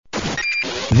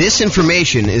This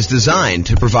information is designed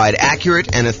to provide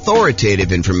accurate and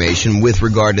authoritative information with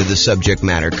regard to the subject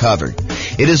matter covered.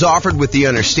 It is offered with the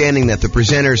understanding that the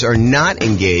presenters are not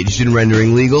engaged in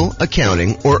rendering legal,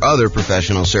 accounting, or other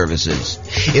professional services.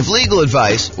 If legal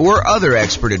advice or other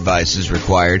expert advice is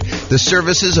required, the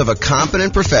services of a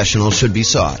competent professional should be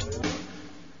sought.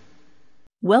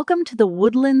 Welcome to the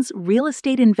Woodlands Real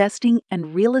Estate Investing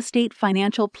and Real Estate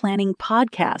Financial Planning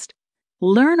podcast.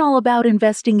 Learn all about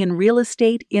investing in real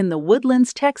estate in the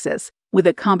Woodlands, Texas, with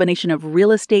a combination of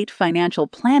real estate financial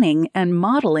planning and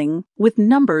modeling with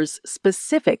numbers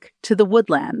specific to the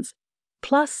Woodlands,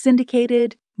 plus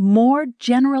syndicated, more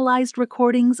generalized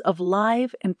recordings of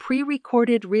live and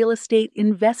pre-recorded real estate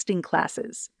investing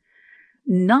classes.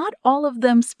 Not all of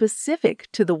them specific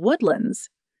to the Woodlands.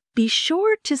 Be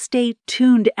sure to stay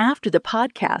tuned after the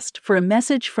podcast for a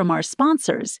message from our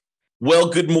sponsors.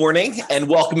 Well, good morning and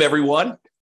welcome everyone.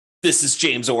 This is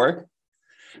James Orr.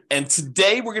 And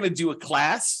today we're going to do a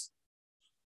class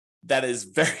that is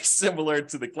very similar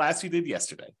to the class we did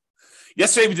yesterday.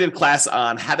 Yesterday we did a class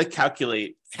on how to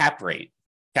calculate cap rate,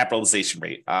 capitalization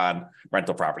rate on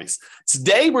rental properties.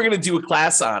 Today we're going to do a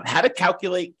class on how to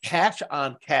calculate cash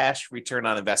on cash return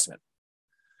on investment.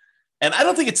 And I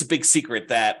don't think it's a big secret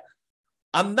that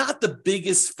I'm not the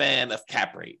biggest fan of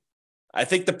cap rate. I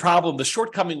think the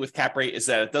shortcoming with cap rate is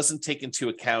that it doesn't take into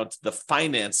account the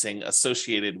financing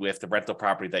associated with the rental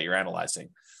property that you're analyzing.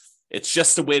 It's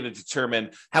just a way to determine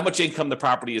how much income the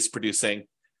property is producing,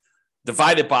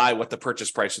 divided by what the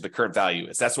purchase price or the current value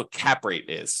is. That's what cap rate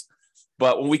is.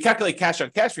 But when we calculate cash on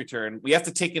cash return, we have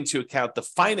to take into account the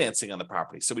financing on the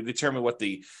property. So we determine what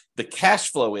the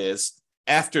cash flow is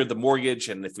after the mortgage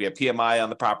and if we have PMI on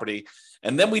the property.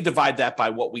 And then we divide that by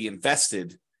what we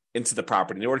invested into the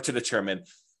property in order to determine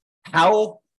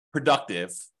how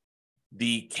productive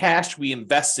the cash we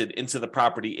invested into the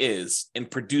property is in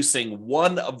producing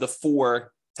one of the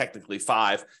four, technically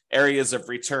five, areas of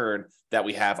return that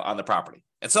we have on the property.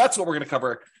 And so that's what we're going to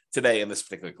cover today in this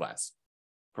particular class,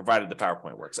 provided the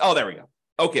PowerPoint works. Oh, there we go.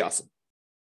 Okay, awesome.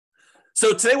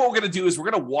 So today what we're going to do is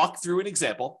we're going to walk through an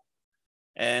example,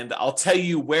 and I'll tell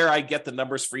you where I get the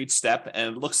numbers for each step.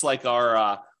 And it looks like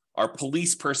our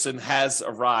police person has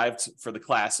arrived for the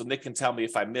class. So Nick can tell me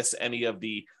if I miss any of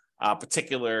the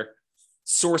particular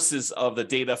sources of the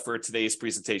data for today's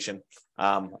presentation.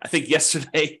 I think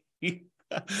yesterday,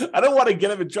 I don't want to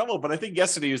get him in trouble, but I think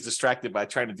yesterday he was distracted by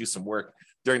trying to do some work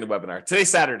during the webinar. Today's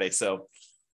Saturday, so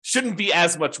shouldn't be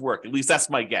as much work. At least that's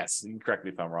my guess. You can correct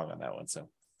me if I'm wrong on that one. So.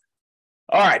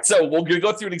 All right, so we're going to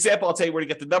go through an example. I'll tell you where to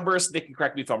get the numbers. Nick can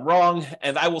correct me if I'm wrong.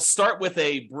 And I will start with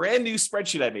a brand new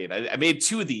spreadsheet I made. I made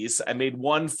two of these. I made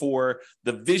one for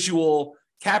the visual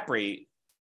cap rate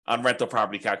on rental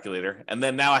property calculator. And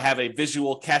then now I have a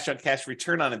visual cash on cash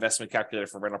return on investment calculator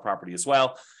for rental property as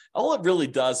well. All it really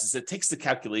does is it takes the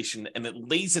calculation and it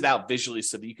lays it out visually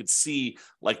so that you could see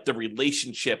like the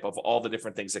relationship of all the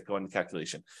different things that go in the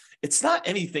calculation. It's not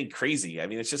anything crazy. I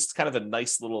mean, it's just kind of a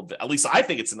nice little, at least I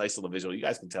think it's a nice little visual. You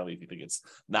guys can tell me if you think it's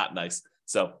not nice.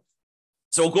 So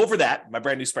we'll go over that, my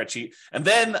brand new spreadsheet. And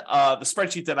then the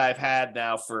spreadsheet that I've had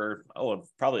now for,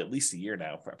 probably at least a year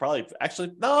now.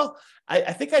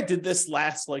 I think I did this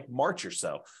last like March or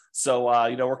so. So,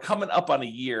 we're coming up on a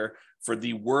year for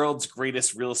the world's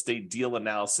greatest real estate deal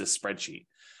analysis spreadsheet.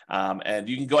 And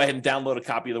you can go ahead and download a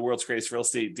copy of the world's greatest real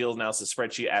estate deal analysis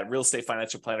spreadsheet at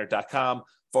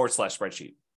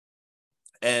realestatefinancialplanner.com/spreadsheet.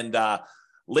 And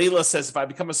Layla says, if I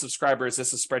become a subscriber, is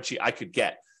this a spreadsheet I could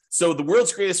get? So the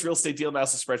world's greatest real estate deal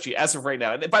analysis spreadsheet, as of right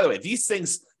now, and by the way, these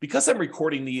things, because I'm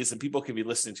recording these and people can be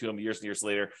listening to them years and years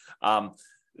later,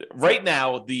 right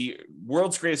now, the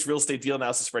world's greatest real estate deal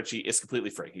analysis spreadsheet is completely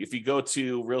free. If you go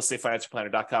to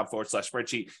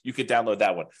realestatefinancialplanner.com/spreadsheet, you can download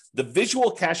that one. The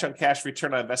visual cash on cash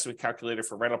return on investment calculator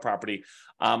for rental property.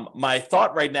 My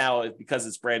thought right now, because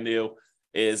it's brand new,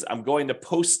 is I'm going to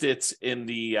post it in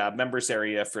the members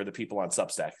area for the people on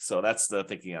Substack. So that's the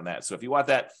thinking on that. So if you want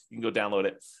that, you can go download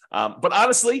it. But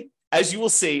honestly, as you will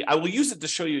see, I will use it to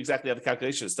show you exactly how the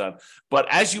calculation is done. But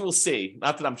as you will see,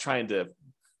 not that I'm trying to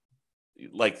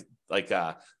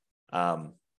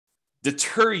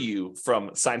deter you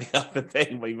from signing up and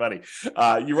paying me money.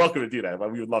 You're welcome to do that.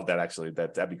 We would love that, actually.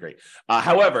 That'd be great.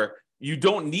 However, you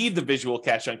don't need the visual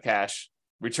cash on cash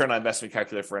return on investment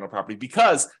calculator for rental property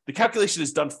because the calculation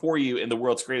is done for you in the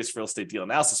world's greatest real estate deal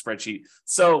analysis spreadsheet.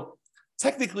 So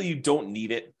technically you don't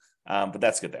need it, but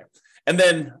that's good there. And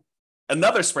then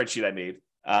another spreadsheet I made,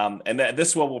 and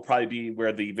this one will probably be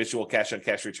where the visual cash on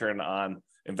cash return on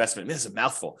investment. This is a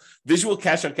mouthful. Visual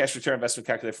cash on cash return investment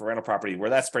calculator for rental property,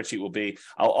 where that spreadsheet will be.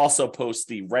 I'll also post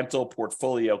the rental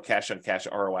portfolio cash on cash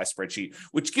ROI spreadsheet,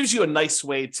 which gives you a nice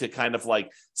way to kind of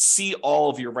like see all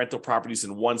of your rental properties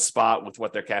in one spot with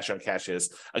what their cash on cash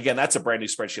is. Again, that's a brand new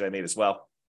spreadsheet I made as well.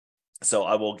 So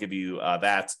I will give you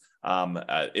that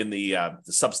in the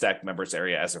Substack members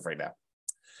area as of right now.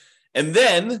 And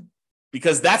then,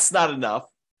 because that's not enough,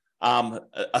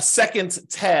 a second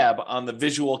tab on the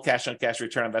visual cash on cash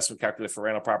return on investment calculator for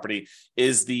rental property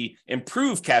is the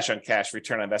improved cash on cash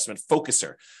return on investment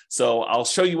focuser. So I'll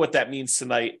show you what that means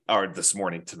tonight, or this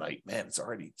morning tonight. Man, it's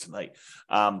already tonight.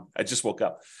 I just woke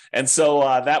up. And so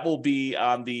that will be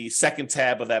on the second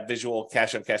tab of that visual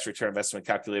cash on cash return investment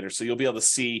calculator. So you'll be able to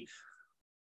see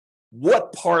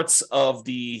what parts of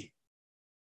the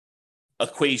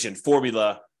equation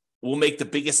formula will make the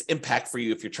biggest impact for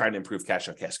you if you're trying to improve cash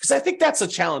on cash. Because I think that's a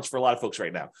challenge for a lot of folks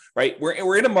right now, right?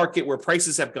 We're in a market where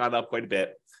prices have gone up quite a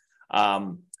bit.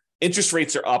 Interest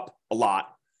rates are up a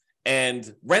lot,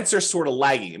 and rents are sort of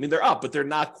lagging. I mean, they're up, but they're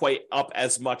not quite up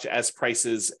as much as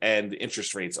prices and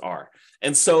interest rates are.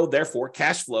 And so therefore,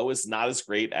 cash flow is not as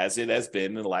great as it has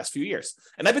been in the last few years.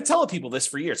 And I've been telling people this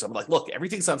for years. I'm like, look,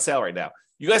 everything's on sale right now.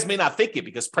 You guys may not think it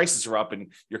because prices are up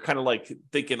and you're kind of like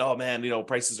thinking, oh man,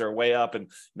 prices are way up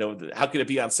and how could it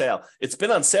be on sale? It's been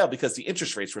on sale because the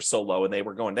interest rates were so low and they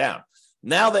were going down.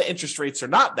 Now that interest rates are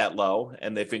not that low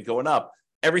and they've been going up,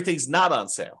 everything's not on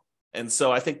sale. And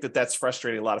so I think that that's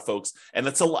frustrating a lot of folks. And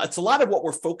it's a lot of what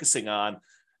we're focusing on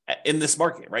in this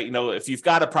market, right? If you've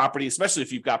got a property, especially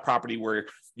if you've got property where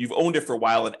you've owned it for a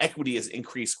while and equity has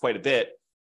increased quite a bit,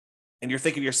 and you're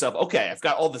thinking to yourself, okay, I've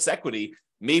got all this equity,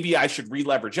 maybe I should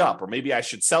re-leverage up, or maybe I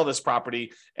should sell this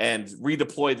property and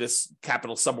redeploy this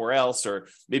capital somewhere else, or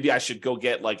maybe I should go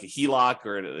get like a HELOC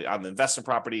or on the investment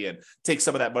property and take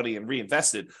some of that money and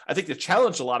reinvest it. I think the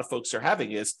challenge a lot of folks are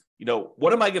having is,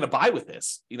 what am I going to buy with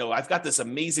this? I've got this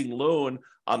amazing loan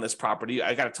on this property.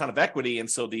 I got a ton of equity. And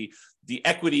so the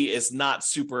equity is not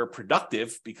super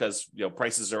productive because,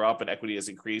 prices are up and equity has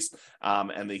increased.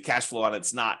 And the cash flow on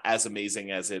it's not as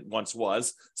amazing as it once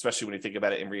was, especially when you think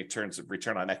about it in return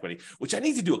on equity, which I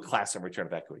need to do a class on return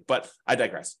of equity, but I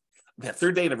digress. That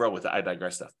third day in a row with the I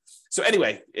digress stuff. So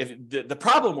anyway, if the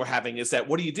problem we're having is that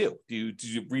what do? Do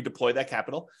you redeploy that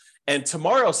capital? And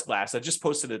tomorrow's class, I just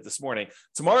posted it this morning.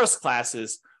 Tomorrow's class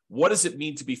is what does it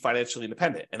mean to be financially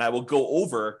independent? And I will go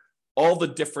over all the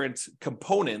different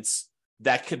components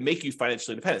that could make you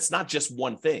financially independent. It's not just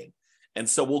one thing. And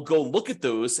so we'll go look at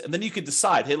those, and then you can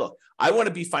decide, hey, look, I want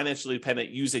to be financially independent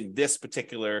using this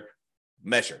particular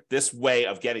measure, this way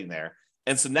of getting there.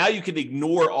 And so now you can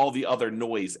ignore all the other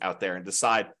noise out there and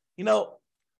decide,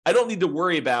 I don't need to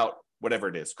worry about whatever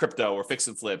it is, crypto or fix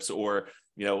and flips, or,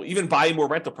 even buying more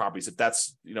rental properties. If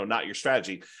that's, not your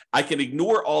strategy, I can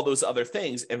ignore all those other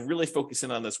things and really focus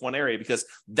in on this one area, because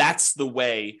that's the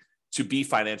way to be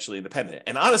financially independent.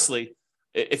 And honestly,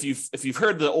 if you've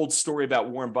heard the old story about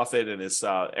Warren Buffett and his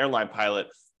airline pilot,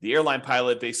 the airline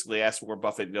pilot basically asked Warren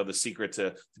Buffett, the secret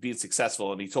to being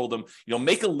successful. And he told him,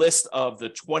 make a list of the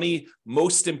 20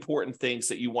 most important things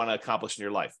that you want to accomplish in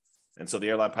your life. And so the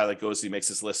airline pilot goes, he makes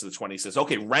this list of the 20, says,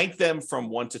 okay, rank them from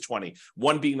 1 to 20,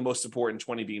 1 being the most important,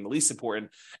 20 being the least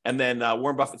important. And then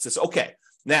Warren Buffett says, okay,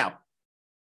 now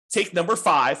take number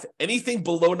 5, anything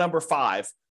below number 5,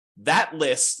 that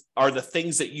list are the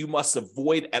things that you must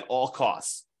avoid at all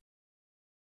costs,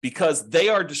 because they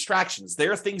are distractions. They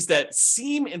are things that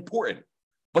seem important,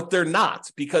 but they're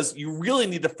not, because you really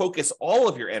need to focus all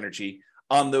of your energy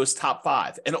on those top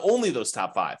 5 and only those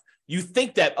top 5. You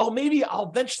think that, oh, maybe I'll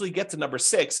eventually get to number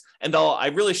 6 and I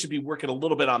really should be working a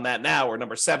little bit on that now, or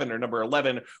number 7 or number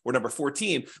 11 or number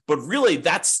 14. But really,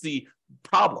 that's the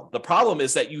problem. The problem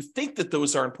is that you think that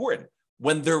those are important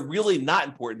when they're really not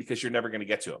important, because you're never going to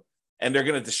get to them. And they're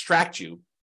going to distract you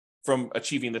from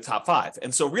achieving the top 5.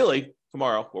 And so really,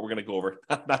 tomorrow, what we're going to go over,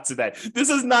 not today, this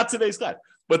is not today's class,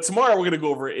 but tomorrow we're going to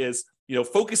go over is,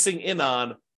 focusing in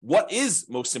on what is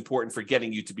most important for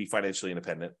getting you to be financially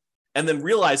independent. And then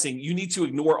realizing you need to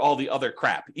ignore all the other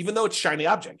crap, even though it's shiny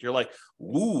object. You're like,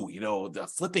 ooh, the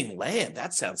flipping land,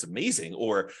 that sounds amazing.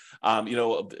 Or,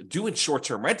 doing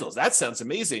short-term rentals, that sounds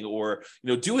amazing. Or,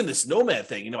 doing this nomad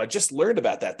thing, I just learned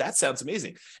about that. That sounds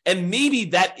amazing. And maybe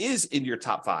that is in your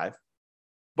top 5.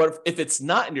 But if it's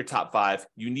not in your top 5,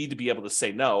 you need to be able to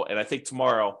say no. And I think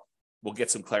tomorrow we'll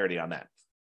get some clarity on that.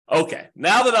 Okay,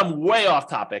 now that I'm way off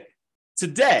topic,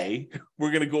 today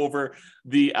we're going to go over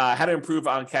the how to improve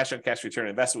on cash return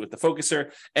investment with the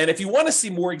focuser. And if you want to see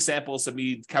more examples of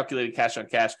me calculating cash on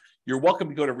cash, you're welcome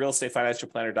to go to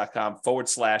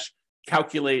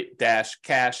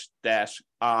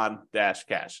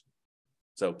realestatefinancialplanner.com/calculate-cash-on-cash.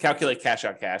 So calculate cash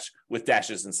on cash with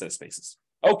dashes instead of spaces.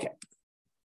 Okay.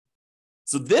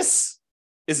 So this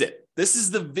is it. This is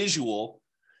the visual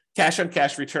cash on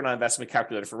cash return on investment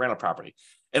calculator for rental property.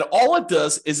 And all it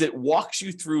does is it walks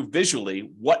you through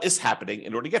visually what is happening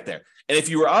in order to get there. And if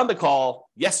you were on the call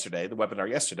yesterday, the webinar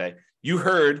yesterday, you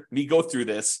heard me go through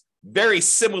this very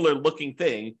similar looking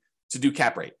thing to do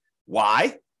cap rate.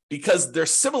 Why? Because they're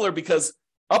similar, because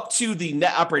up to the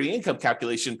net operating income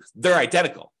calculation, they're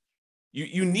identical.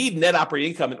 You need net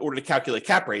operating income in order to calculate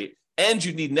cap rate, and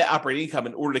you need net operating income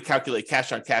in order to calculate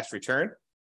cash on cash return.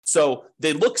 So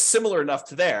they look similar enough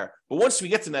to there, but once we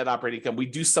get to net operating income, we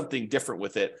do something different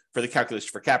with it for the calculation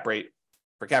for cap rate.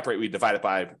 For cap rate, we divide it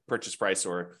by purchase price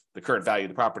or the current value of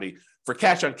the property. For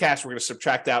cash on cash, we're going to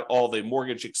subtract out all the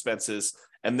mortgage expenses,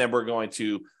 and then we're going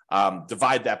to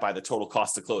divide that by the total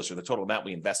cost to close, or the total amount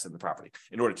we invest in the property,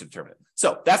 in order to determine it.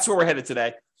 So that's where we're headed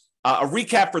today. A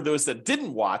recap for those that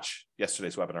didn't watch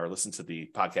yesterday's webinar, or listen to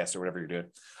the podcast or whatever you're doing.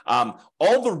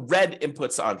 All the red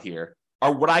inputs on here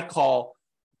are what I call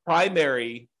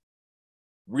primary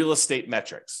real estate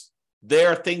metrics. They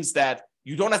are things that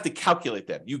you don't have to calculate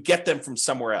them. You get them from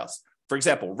somewhere else. For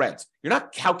example, rent. You're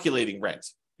not calculating rent.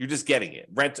 You're just getting it.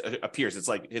 Rent appears.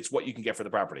 It's what you can get for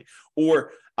the property.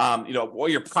 Or,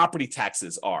 what your property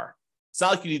taxes are. It's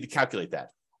not like you need to calculate that.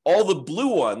 All the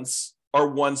blue ones are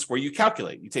ones where you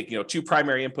calculate. You take, two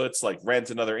primary inputs like rent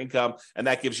and other income, and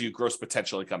that gives you gross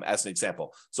potential income as an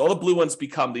example. So all the blue ones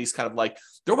become these kind of like,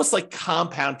 they're almost like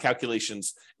compound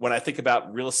calculations when I think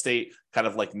about real estate kind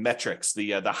of like metrics,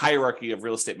 the hierarchy of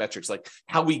real estate metrics, like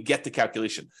how we get the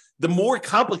calculation. The more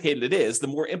complicated it is, the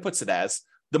more inputs it has,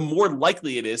 the more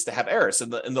likely it is to have errors, and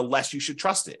the less you should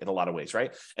trust it in a lot of ways,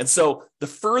 right? And so the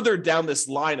further down this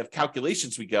line of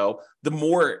calculations we go, the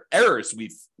more errors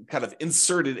we've kind of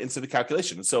inserted into the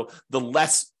calculation. And so the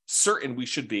less certain we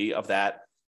should be of that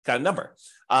kind of number.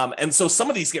 And so some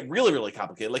of these get really, really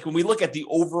complicated. Like when we look at the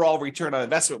overall return on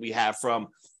investment we have from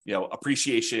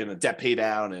appreciation and debt pay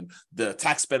down and the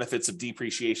tax benefits of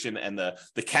depreciation and the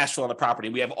cash flow on the property.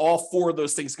 We have all four of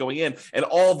those things going in, and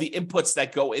all the inputs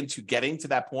that go into getting to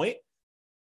that point.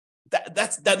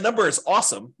 That number is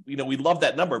awesome. We love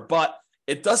that number, but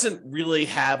it doesn't really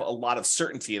have a lot of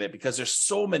certainty in it because there's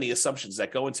so many assumptions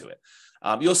that go into it.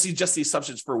 You'll see just the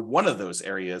assumptions for one of those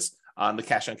areas on the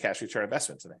cash on cash return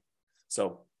investment today.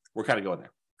 So we're kind of going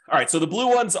there. All right. So the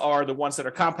blue ones are the ones that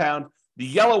are compound. The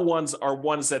yellow ones are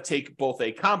ones that take both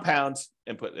a compound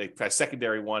and put a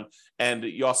secondary one, and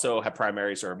you also have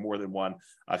primaries or more than one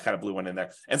kind of blue one in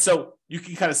there. And so you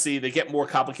can kind of see they get more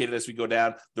complicated as we go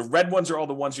down. The red ones are all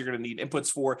the ones you're going to need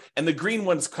inputs for, and the green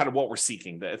one's kind of what we're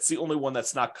seeking. It's the only one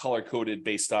that's not color-coded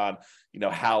based on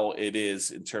how it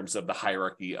is in terms of the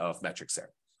hierarchy of metrics there.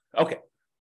 Okay,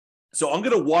 so I'm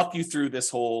going to walk you through this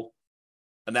whole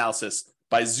analysis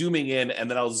by zooming in, and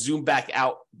then I'll zoom back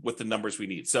out with the numbers we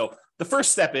need. So the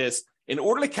first step is, in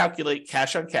order to calculate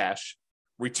cash on cash,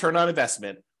 return on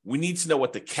investment, we need to know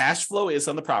what the cash flow is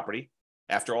on the property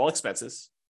after all expenses,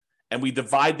 and we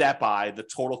divide that by the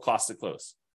total cost to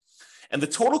close. And the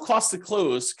total cost to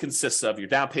close consists of your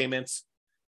down payments,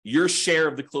 your share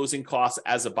of the closing costs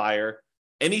as a buyer,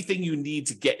 anything you need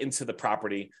to get into the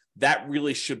property, that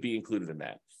really should be included in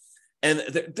that. And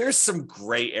there's some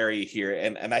gray area here,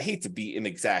 and I hate to be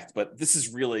inexact, but this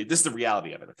is the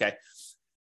reality of it, okay?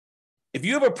 If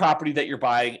you have a property that you're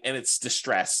buying and it's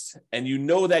distressed, and you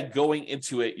know that going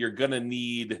into it, you're going to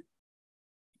need,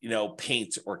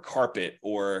 paint or carpet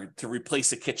or to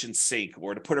replace a kitchen sink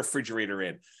or to put a refrigerator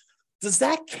in, does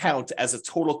that count as a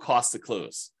total cost to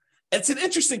close? And it's an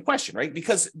interesting question, right?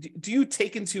 Because do you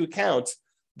take into account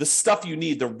the stuff you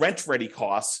need, the rent-ready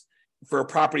costs, for a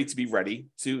property to be ready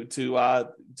to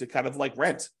kind of like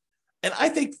rent? And I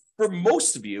think for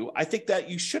most of you, I think that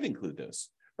you should include those,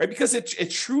 right? Because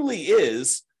it truly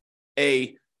is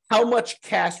how much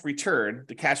cash return,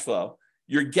 the cash flow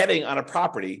you're getting on a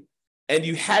property, and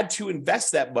you had to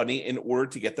invest that money in order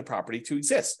to get the property to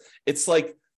exist. It's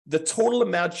like the total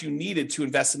amount you needed to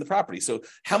invest in the property. So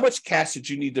how much cash did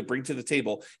you need to bring to the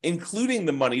table, including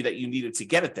the money that you needed to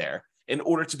get it there in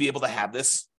order to be able to have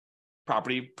this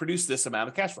property produce this amount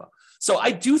of cash flow? So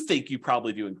I do think you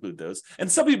probably do include those. And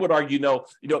some people would argue,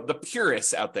 the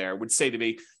purists out there would say to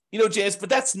me, James, but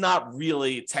that's not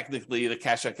really technically the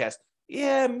cash on cash.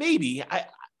 Yeah, maybe. I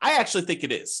actually think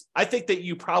it is. I think that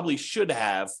you probably should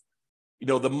have,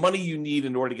 the money you need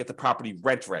in order to get the property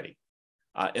rent ready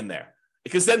in there.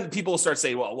 Because then people will start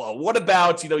saying, well, what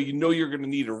about, you're going to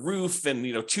need a roof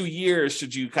and, 2 years,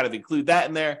 should you kind of include that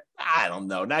in there? I don't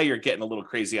know. Now you're getting a little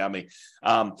crazy on me.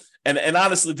 And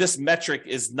honestly, this metric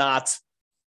is not,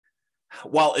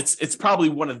 while it's probably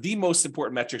one of the most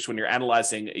important metrics when you're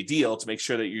analyzing a deal to make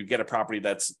sure that you get a property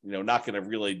that's not going to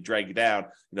really drag you down,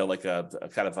 like a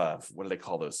kind of a, what do they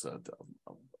call those?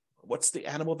 What's the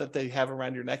animal that they have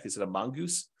around your neck? Is it a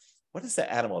mongoose? What is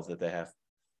the animal that they have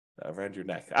around your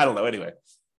neck? I don't know. Anyway,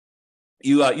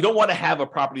 you don't want to have a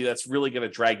property that's really going to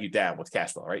drag you down with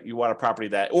cash flow, right? You want a property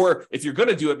that, or if you're going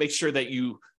to do it, make sure that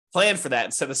you plan for that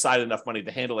and set aside enough money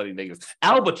to handle any negatives.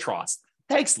 Albatross.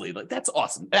 Thanks, Lee. Like, that's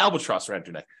awesome. Albatross around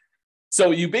your neck.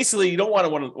 So you don't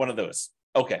want one of those.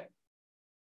 Okay.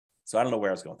 So I don't know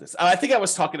where I was going with this. I think I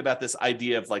was talking about this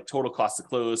idea of like total cost to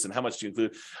close and how much do you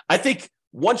include. I think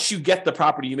once you get the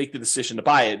property, you make the decision to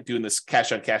buy it, doing this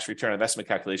cash on cash return investment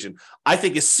calculation. I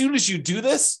think as soon as you do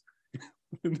this,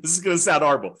 this is going to sound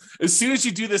horrible. As soon as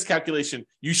you do this calculation,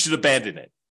 you should abandon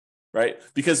it, right?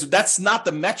 Because that's not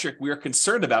the metric we are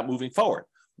concerned about moving forward.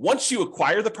 Once you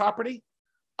acquire the property,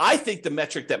 I think the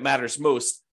metric that matters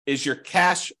most is your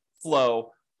cash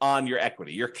flow on your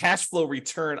equity, your cash flow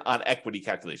return on equity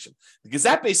calculation, because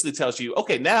that basically tells you,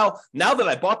 okay, now that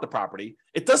I bought the property,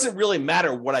 it doesn't really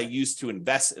matter what I use to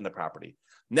invest in the property.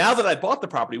 Now that I bought the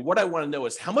property, what I want to know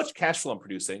is how much cash flow I'm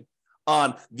producing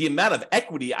on the amount of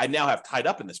equity I now have tied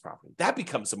up in this property. That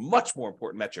becomes a much more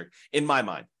important metric in my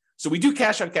mind. So we do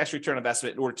cash on cash return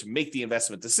investment in order to make the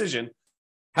investment decision.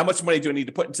 How much money do I need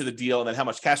to put into the deal? And then how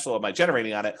much cash flow am I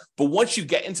generating on it? But once you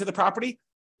get into the property,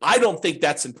 I don't think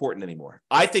that's important anymore.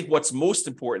 I think what's most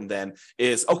important then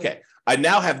is, okay, I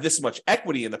now have this much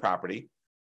equity in the property,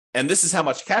 and this is how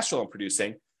much cash flow I'm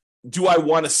producing. Do I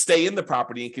want to stay in the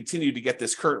property and continue to get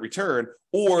this current return?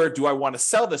 Or do I want to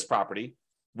sell this property,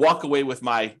 walk away with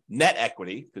my net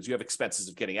equity, because you have expenses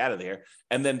of getting out of there,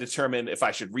 and then determine if I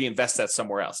should reinvest that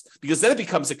somewhere else? Because then it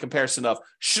becomes a comparison of,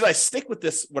 should I stick with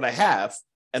this, what I have,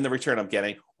 and the return I'm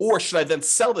getting, or should I then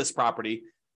sell this property,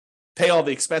 pay all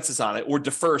the expenses on it, or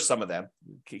defer some of them?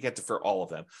 You can't defer all of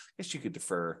them. I guess you could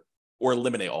defer or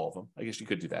eliminate all of them. I guess you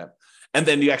could do that. And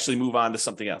then you actually move on to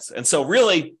something else. And so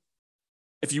really,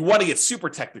 if you want to get super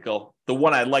technical, the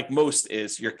one I like most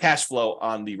is your cash flow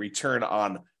on the return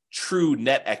on true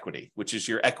net equity, which is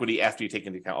your equity after you take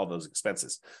into account all those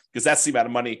expenses, because that's the amount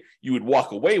of money you would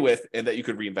walk away with and that you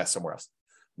could reinvest somewhere else.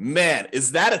 Man,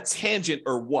 is that a tangent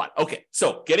or what? Okay,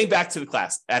 so getting back to the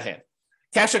class at hand.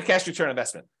 Cash on cash return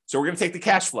investment. So we're going to take the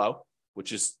cash flow,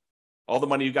 which is all the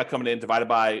money you got coming in, divided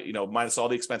by, minus all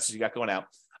the expenses you got going out,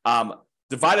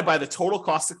 divided by the total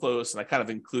cost to close. And I kind of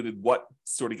included what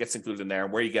sort of gets included in there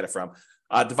and where you get it from.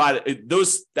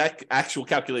 That actual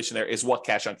calculation there is what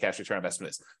cash on cash return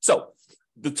investment is. So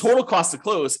the total cost to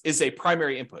close is a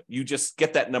primary input. You just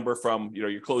get that number from,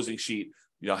 your closing sheet,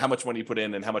 how much money you put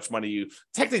in and how much money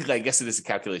technically, I guess it is a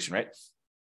calculation, right?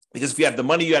 Because if you have the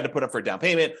money you had to put up for a down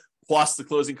payment, plus the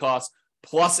closing costs,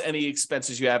 plus any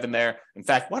expenses you have in there. In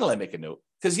fact, why don't I make a note?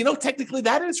 Because, technically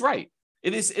that is right.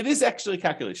 It is actually a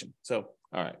calculation. So,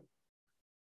 all right.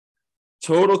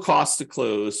 Total cost to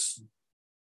close.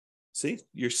 See,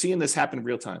 you're seeing this happen in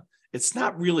real time. It's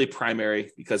not really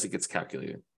primary because it gets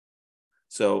calculated.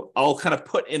 So I'll kind of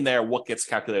put in there what gets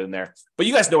calculated in there, but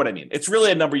you guys know what I mean. It's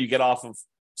really a number you get off of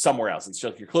somewhere else. It's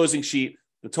just your closing sheet,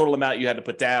 the total amount you had to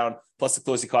put down, plus the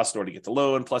closing cost in order to get the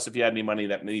loan, plus if you had any money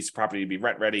that needs property to be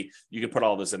rent ready, you can put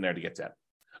all this in there to get that.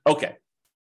 Okay.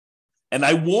 And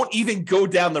I won't even go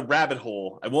down the rabbit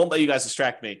hole. I won't let you guys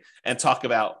distract me and talk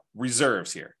about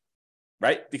reserves here,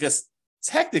 right? Because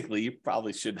technically, you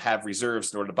probably should have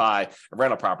reserves in order to buy a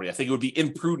rental property. I think it would be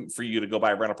imprudent for you to go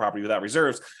buy a rental property without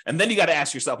reserves. And then you got to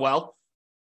ask yourself, well,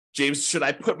 James, should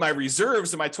I put my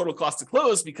reserves in my total cost to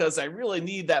close? Because I really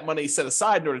need that money set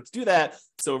aside in order to do that.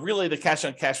 So really the cash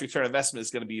on cash return investment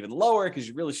is going to be even lower because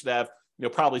you really should have,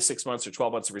 probably 6 months or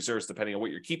 12 months of reserves, depending on what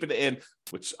you're keeping it in,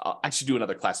 which I should do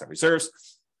another class on reserves.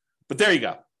 But there you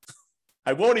go.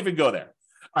 I won't even go there.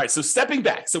 All right, so stepping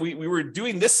back. So we were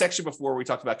doing this section before. We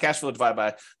talked about cash flow divided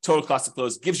by total cost to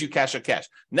close gives you cash on cash.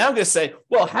 Now I'm going to say,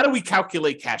 well, how do we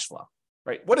calculate cash flow,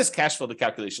 right? What does cash flow, the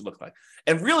calculation look like?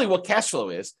 And really what cash flow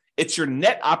is, it's your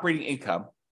net operating income,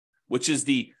 which is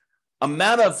the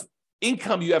amount of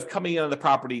income you have coming in on the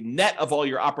property, net of all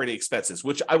your operating expenses,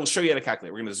 which I will show you how to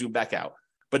calculate. We're going to zoom back out.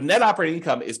 But net operating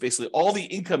income is basically all the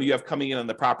income you have coming in on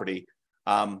the property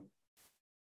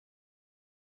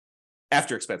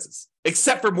after expenses,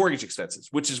 except for mortgage expenses,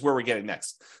 which is where we're getting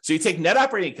next. So you take net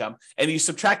operating income and you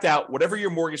subtract out whatever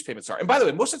your mortgage payments are. And by the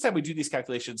way, most of the time we do these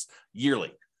calculations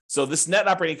yearly. So this net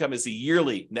operating income is the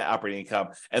yearly net operating income,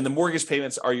 and the mortgage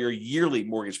payments are your yearly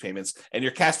mortgage payments, and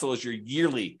your cash flow is your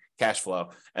yearly cash flow.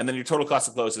 And then your total cost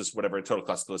of close is whatever total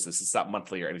cost of close is. It's not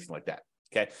monthly or anything like that.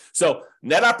 Okay. So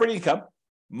net operating income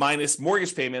minus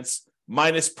mortgage payments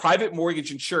minus private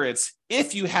mortgage insurance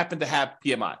if you happen to have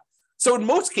PMI. So in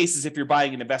most cases, if you're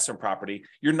buying an investment property,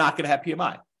 you're not going to have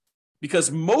PMI, because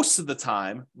most of the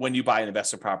time when you buy an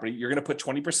investment property, you're going to put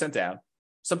 20% down,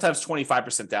 sometimes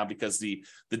 25% down, because the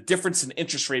difference in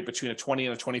interest rate between a 20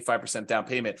 and a 25% down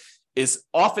payment is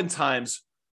oftentimes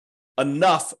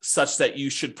enough such that you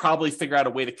should probably figure out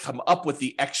a way to come up with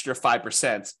the extra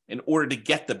 5% in order to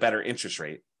get the better interest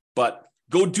rate. But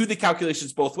go do the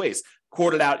calculations both ways.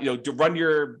 Quote it out, to run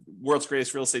your world's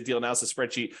greatest real estate deal analysis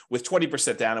spreadsheet with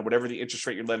 20% down and whatever the interest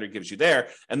rate your lender gives you there,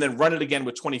 and then run it again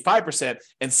with 25%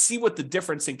 and see what the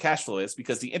difference in cash flow is,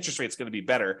 because the interest rate is going to be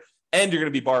better and you're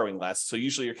going to be borrowing less. So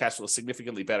usually your cash flow is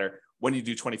significantly better when you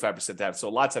do 25% down. So a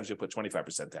lot of times you'll put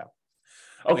 25% down.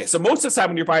 Okay, so most of the time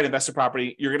when you're buying investor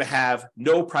property, you're going to have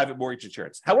no private mortgage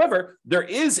insurance. However, there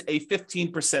is a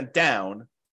 15% down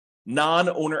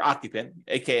non-owner occupant,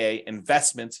 aka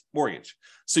investment mortgage.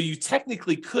 So you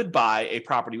technically could buy a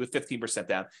property with 15%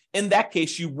 down. In that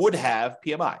case, you would have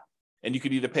PMI. And you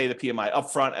could either pay the PMI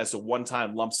upfront as a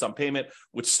one-time lump sum payment,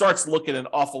 which starts looking an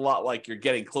awful lot like you're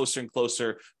getting closer and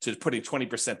closer to putting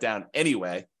 20% down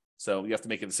anyway. So you have to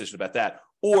make a decision about that.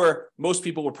 Or most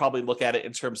people would probably look at it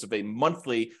in terms of a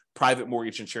monthly private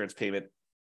mortgage insurance payment,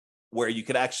 where you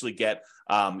could actually get,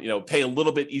 pay a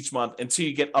little bit each month until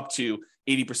you get up to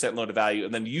 80% loan to value.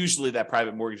 And then usually that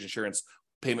private mortgage insurance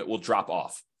payment will drop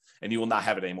off and you will not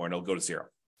have it anymore and it'll go to zero.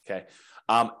 Okay.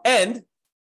 And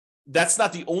that's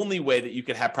not the only way that you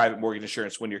can have private mortgage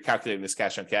insurance when you're calculating this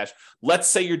cash on cash. Let's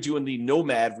say you're doing the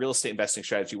nomad real estate investing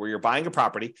strategy where you're buying a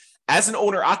property as an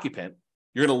owner occupant.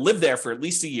 You're going to live there for at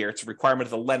least a year. It's a requirement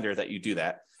of the lender that you do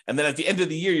that. And then at the end of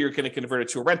the year, you're going to convert it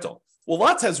to a rental. Well, a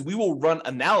lot of times we will run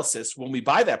analysis when we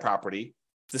buy that property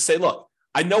to say, look,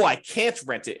 I know I can't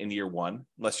rent it in year one,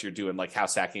 unless you're doing like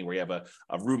house hacking where you have a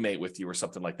roommate with you or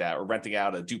something like that, or renting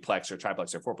out a duplex or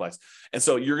triplex or fourplex. And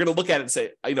so you're going to look at it and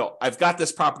say, I've got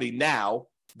this property now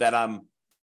that I'm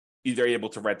either able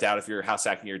to rent out if you're house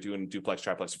hacking, you're doing duplex,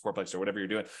 triplex, or fourplex, or whatever you're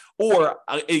doing. Or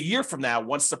a year from now,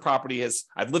 once the property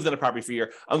I've lived in a property for a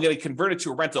year, I'm going to convert it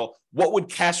to a rental. What would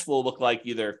cash flow look like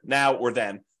either now or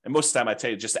then? And most of the time I tell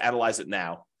you just to analyze it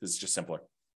now, because it's just simpler.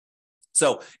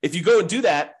 So if you go and do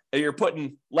that, and you're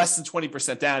putting less than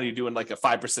 20% down, you're doing like a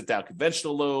 5% down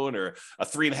conventional loan, or a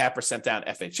 3.5% down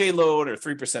FHA loan, or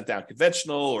 3% down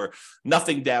conventional, or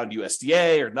nothing down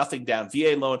USDA, or nothing down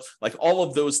VA loan, like all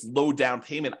of those low down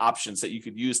payment options that you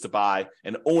could use to buy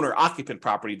an owner occupant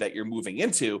property that you're moving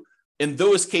into. In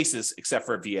those cases, except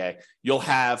for VA, you'll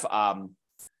have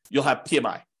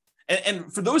PMI.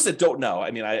 And for those that don't know,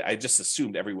 I mean, I just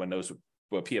assumed everyone knows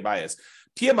what PMI is.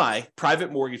 PMI,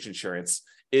 private mortgage insurance,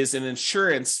 is an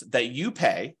insurance that you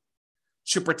pay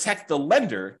to protect the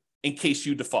lender in case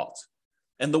you default.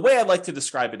 And the way I like to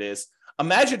describe it is,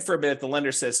 imagine for a minute the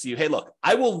lender says to you, hey, look,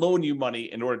 I will loan you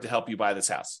money in order to help you buy this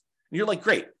house. And you're like,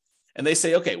 great. And they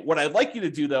say, okay, what I'd like you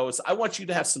to do though is I want you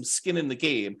to have some skin in the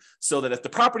game so that if the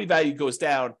property value goes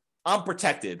down, I'm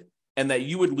protected, and that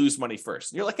you would lose money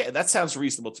first. And you're like, hey, that sounds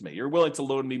reasonable to me. You're willing to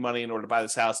loan me money in order to buy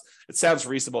this house. It sounds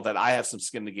reasonable that I have some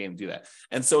skin in the game to do that.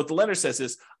 And so what the lender says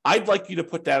is, I'd like you to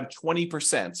put down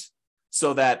 20%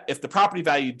 so that if the property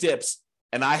value dips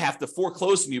and I have to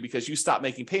foreclose on you because you stop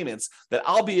making payments, that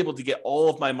I'll be able to get all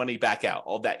of my money back out,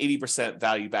 all that 80%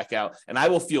 value back out, and I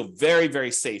will feel very,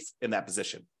 very safe in that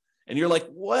position. And you're like,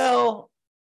 well,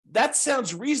 that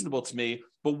sounds reasonable to me,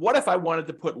 but what if I wanted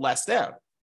to put less down?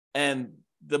 And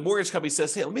the mortgage company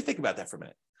says, hey, let me think about that for a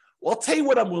minute. Well, I'll tell you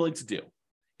what I'm willing to do.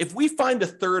 If we find a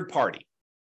third party,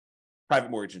 private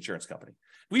mortgage insurance company,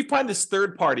 we find this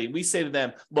third party and we say to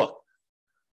them, look,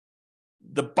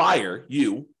 the buyer,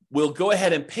 you, will go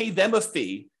ahead and pay them a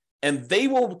fee, and they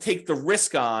will take the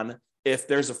risk on if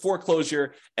there's a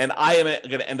foreclosure and I am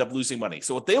going to end up losing money.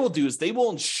 So what they will do is they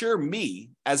will insure me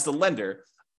as the lender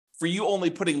for you only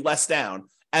putting less down,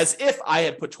 as if I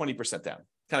had put 20% down.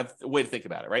 Kind of a way to think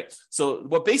about it, right? So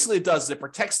what basically it does is it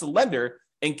protects the lender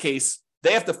in case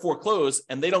they have to foreclose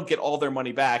and they don't get all their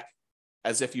money back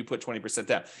as if you put 20%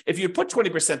 down. If you put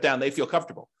 20% down, they feel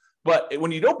comfortable. But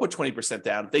when you don't put 20%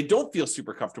 down, they don't feel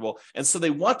super comfortable. And so they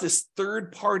want this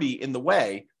third party in the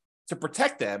way to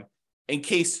protect them in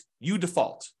case you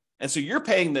default. And so you're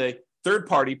paying the third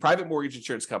party private mortgage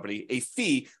insurance company a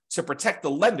fee to protect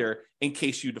the lender in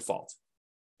case you default.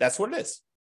 That's what it is.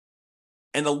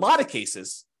 In a lot of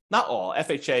cases, not all,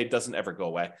 FHA doesn't ever go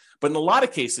away, but in a lot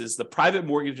of cases, the private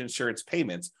mortgage insurance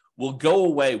payments will go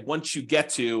away once you get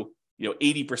to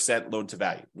 80% loan to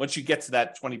value. Once you get to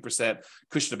that 20%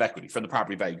 cushion of equity from the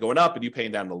property value going up and you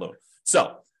paying down the loan.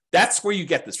 So That's where you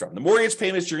get this from. The mortgage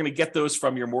payments, you're going to get those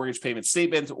from your mortgage payment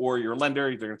statement or your lender.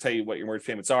 They're going to tell you what your mortgage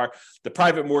payments are. The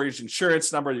private mortgage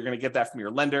insurance number, you're going to get that from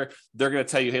your lender. They're going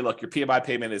to tell you, hey, look, your PMI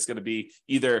payment is going to be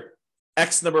either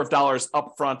X number of dollars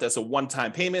upfront as a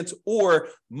one-time payment or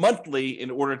monthly in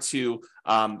order to,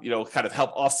 kind of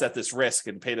help offset this risk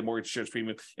and pay the mortgage insurance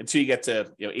premium until you get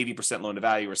to, 80% loan to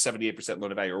value or 78% loan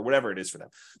to value or whatever it is for them.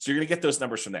 So you're going to get those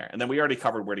numbers from there. And then we already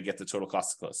covered where to get the total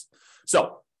cost to close.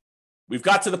 So we've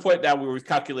got to the point now where we've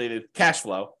calculated cash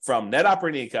flow from net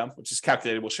operating income, which is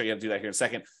calculated. We'll show you how to do that here in a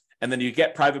second. And then you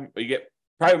get private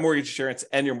mortgage insurance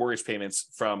and your mortgage payments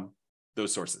from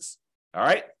those sources. All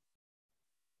right.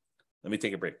 Let me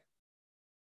take a break.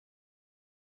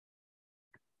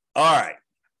 All right.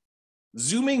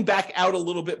 Zooming back out a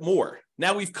little bit more.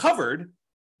 Now we've covered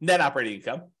net operating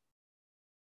income.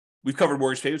 We've covered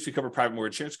mortgage payments, we covered private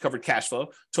mortgage insurance, covered cash flow,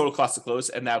 total cost to close,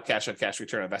 and now cash on cash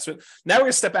return on investment. Now we're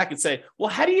going to step back and say, well,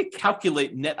 how do you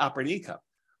calculate net operating income?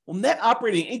 Well, net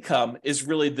operating income is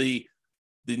really the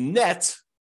net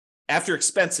after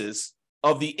expenses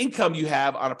of the income you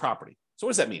have on a property. So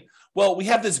what does that mean? Well, we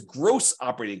have this gross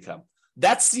operating income.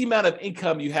 That's the amount of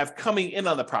income you have coming in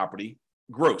on the property,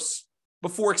 gross,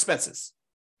 before expenses.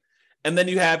 And then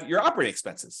you have your operating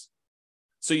expenses.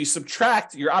 So you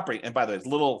subtract your operating, and by the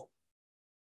way,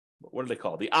 what do they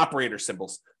call it? The operator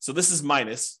symbols. So this is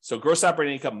minus. So gross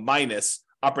operating income minus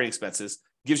operating expenses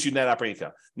gives you net operating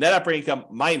income. Net operating income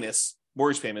minus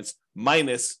mortgage payments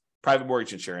minus private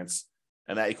mortgage insurance,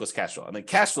 and that equals cash flow. And then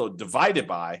cash flow divided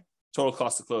by total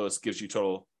cost to close gives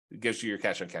you your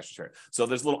cash on cash return. So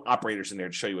there's little operators in there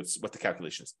to show you what the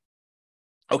calculation is.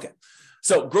 Okay.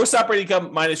 So gross operating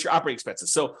income minus your operating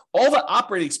expenses. So all the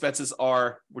operating expenses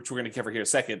are, which we're going to cover here in a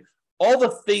second, all the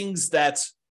things that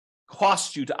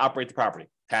cost you to operate the property: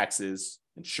 taxes,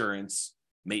 insurance,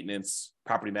 maintenance,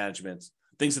 property management,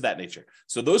 things of that nature.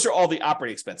 So those are all the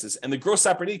operating expenses. And the gross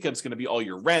operating income is going to be all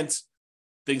your rent,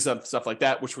 stuff like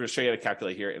that, which we're going to show you how to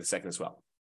calculate here in a second as well.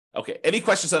 Okay, any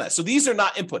questions on that? So these are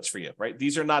not inputs for you, right?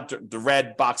 These are not the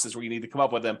red boxes where you need to come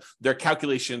up with them. They're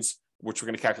calculations, which we're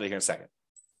going to calculate here in a second.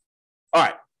 All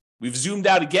right, we've zoomed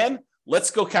out again.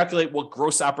 Let's go calculate what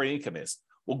gross operating income is.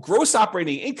 Well, gross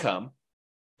operating income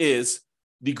is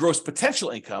the gross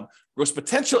potential income. Gross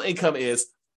potential income is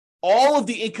all of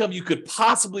the income you could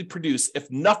possibly produce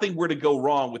if nothing were to go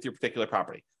wrong with your particular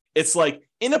property. It's like,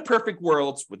 in a perfect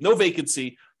world with no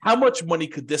vacancy, how much money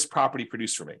could this property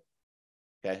produce for me?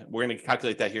 Okay, we're going to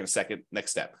calculate that here in a second.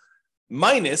 Next step.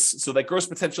 Minus, so that gross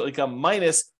potential income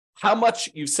minus how much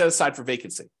you've set aside for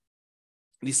vacancy.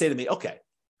 And you say to me, okay,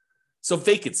 so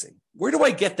vacancy, where do I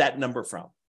get that number from?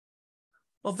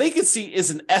 Well, vacancy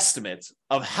is an estimate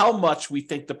of how much we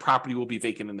think the property will be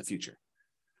vacant in the future.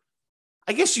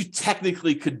 I guess you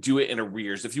technically could do it in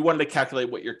arrears. If you wanted to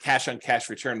calculate what your cash on cash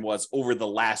return was over the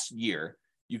last year,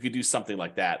 you could do something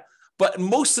like that. But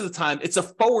most of the time, it's a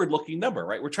forward-looking number,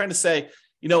 right? We're trying to say,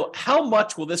 how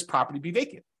much will this property be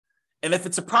vacant? And if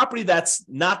it's a property that's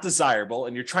not desirable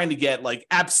and you're trying to get like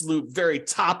absolute very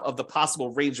top of the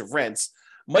possible range of rents,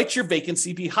 might your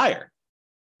vacancy be higher?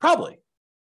 Probably,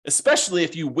 especially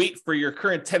if you wait for your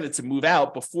current tenant to move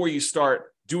out before you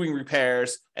start doing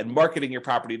repairs and marketing your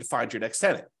property to find your next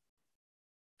tenant.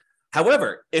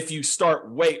 However, if you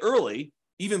start way early,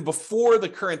 even before the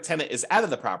current tenant is out of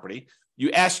the property, you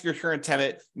ask your current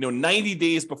tenant, 90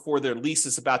 days before their lease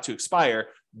is about to expire,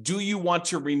 do you want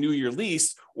to renew your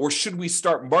lease, or should we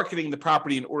start marketing the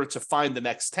property in order to find the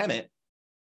next tenant?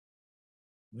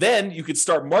 Then you could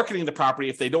start marketing the property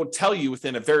if they don't tell you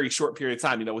within a very short period of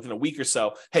time, within a week or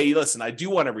so, hey, listen, I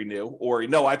do want to renew, or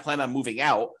no, I plan on moving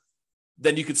out.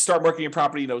 Then you could start marketing your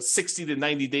property, 60 to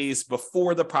 90 days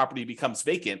before the property becomes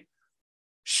vacant.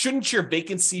 Shouldn't your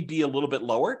vacancy be a little bit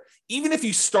lower? Even if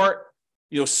you start,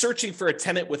 searching for a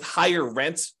tenant with higher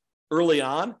rent early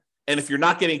on, and if you're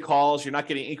not getting calls, you're not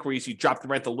getting inquiries, you drop the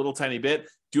rent a little tiny bit,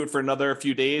 do it for another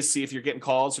few days, see if you're getting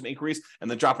calls and inquiries,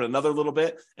 and then drop it another little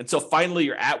bit until finally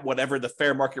you're at whatever the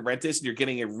fair market rent is, and you're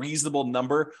getting a reasonable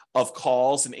number of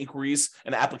calls and inquiries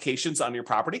and applications on your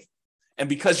property. And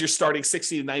because you're starting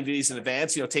 60 to 90 days in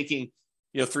advance, taking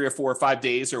 3 or 4 or 5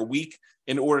 days or a week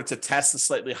in order to test the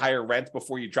slightly higher rent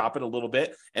before you drop it a little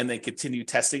bit and then continue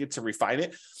testing it to refine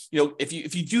it. If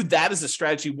you do that as a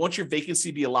strategy, won't your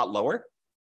vacancy be a lot lower?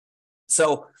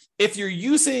 So if you're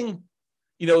using,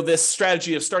 this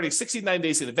strategy of starting 69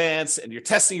 days in advance, and you're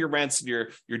testing your rents, and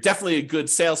you're definitely a good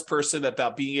salesperson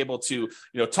about being able to,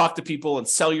 talk to people and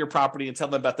sell your property and tell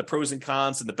them about the pros and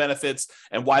cons and the benefits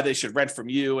and why they should rent from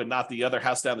you and not the other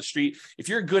house down the street. If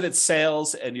you're good at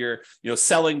sales and you're,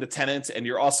 selling the tenant, and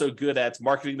you're also good at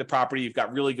marketing the property, you've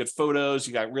got really good photos,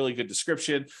 you got really good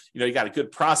description, you got a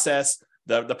good process.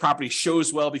 The property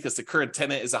shows well because the current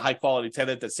tenant is a high quality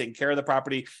tenant that's taking care of the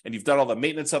property, and you've done all the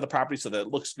maintenance of the property so that it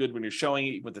looks good when you're showing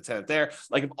it with the tenant there.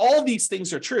 Like, if all these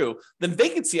things are true, then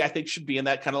vacancy, I think, should be in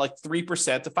that kind of like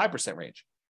 3% to 5% range,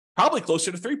 probably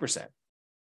closer to 3%.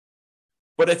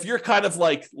 But if you're kind of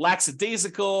like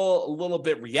lackadaisical, a little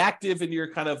bit reactive in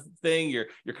your kind of thing, you're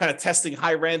kind of testing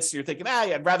high rents, and you're thinking,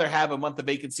 I'd rather have a month of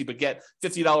vacancy but get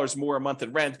 $50 more a month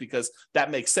in rent because that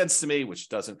makes sense to me, which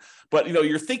doesn't. But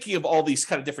you're thinking of all these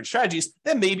kind of different strategies,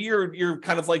 then maybe you're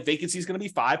kind of like vacancy is going to be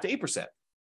 5 to 8%.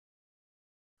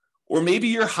 Or maybe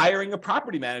you're hiring a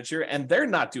property manager and they're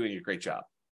not doing a great job.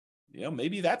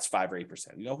 Maybe that's 5 or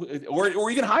 8%.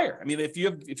 Or even higher. I mean, if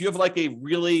you have like a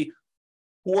really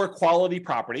poor quality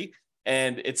property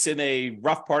and it's in a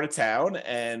rough part of town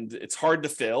and it's hard to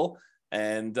fill,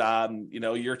 and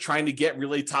you're trying to get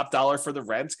really top dollar for the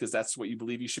rent because that's what you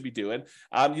believe you should be doing,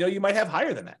 you might have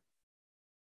higher than that.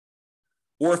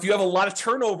 Or if you have a lot of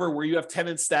turnover where you have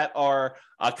tenants that are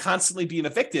constantly being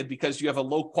evicted because you have a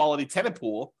low quality tenant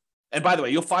pool, and by the way,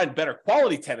 you'll find better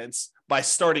quality tenants by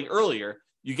starting earlier.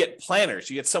 You get planners.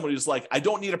 You get someone who's like, I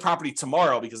don't need a property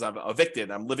tomorrow because I'm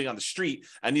evicted. I'm living on the street.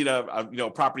 I need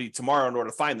a property tomorrow in order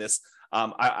to find this.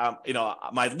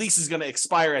 My lease is going to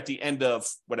expire at the end of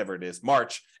whatever it is,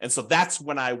 March, and so that's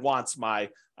when I want my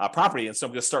property. And so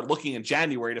I'm going to start looking in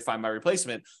January to find my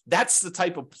replacement. That's the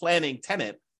type of planning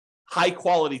tenant, high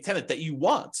quality tenant that you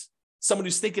want. Someone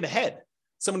who's thinking ahead.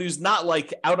 Someone who's not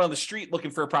like out on the street looking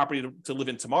for a property to live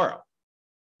in tomorrow.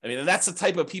 I mean, and that's the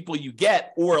type of people you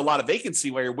get, or a lot of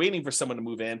vacancy where you're waiting for someone to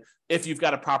move in if you've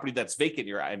got a property that's vacant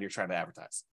and you're trying to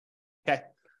advertise. Okay.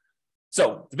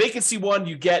 So the vacancy one,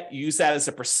 you use that as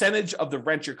a percentage of the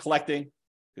rent you're collecting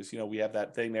because, we have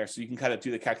that thing there. So you can kind of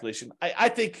do the calculation. I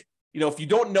think, if you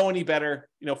don't know any better,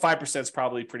 5% is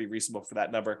probably pretty reasonable for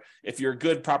that number. If you're a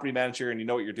good property manager and you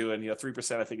know what you're doing,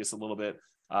 3% I think is a little bit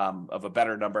of a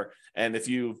better number. And if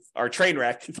you are a train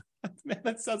wreck, man,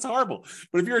 that sounds horrible.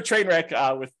 But if you're a train wreck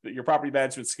with your property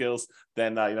management skills,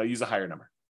 then use a higher number.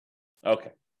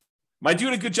 Okay. Am I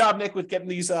doing a good job, Nick, with getting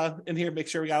these in here? Make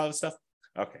sure we got all this stuff.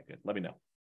 Okay, good. Let me know.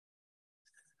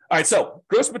 All right, so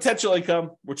gross potential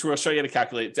income, which we'll show you how to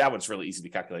calculate. That one's really easy to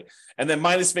calculate. And then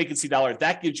minus vacancy dollar,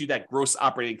 that gives you that gross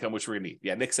operating income, which we're going to need.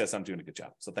 Yeah, Nick says I'm doing a good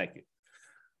job, so thank you.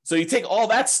 So you take all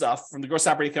that stuff from the gross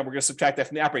operating income, we're going to subtract that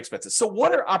from the operating expenses. So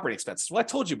what are operating expenses? Well, I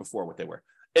told you before what they were.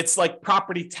 It's like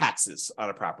property taxes on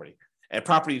a property and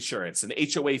property insurance and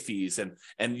HOA fees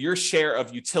and your share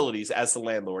of utilities as the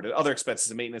landlord and other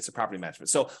expenses and maintenance and property management.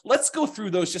 So let's go through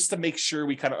those just to make sure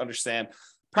we kind of understand.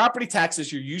 Property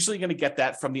taxes, you're usually going to get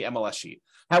that from the MLS sheet.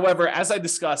 However, as I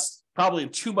discussed probably in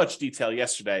too much detail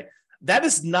yesterday, that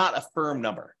is not a firm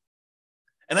number.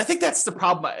 And I think that's the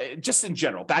problem, just in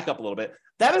general, back up a little bit.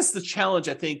 That is the challenge,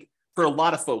 I think, for a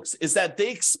lot of folks, is that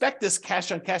they expect this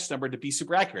cash on cash number to be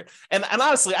super accurate. And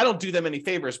honestly, I don't do them any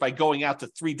favors by going out to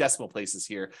 3 decimal places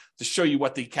here to show you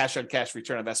what the cash on cash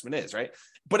return on investment is, right?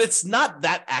 But it's not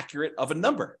that accurate of a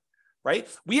number, right?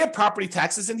 We have property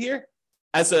taxes in here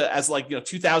as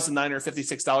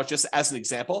 $2,956, just as an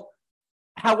example.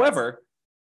 However,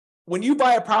 when you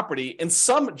buy a property in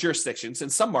some jurisdictions, in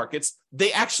some markets,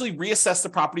 they actually reassess the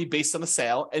property based on the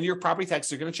sale, and your property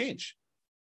taxes are going to change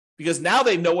because now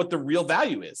they know what the real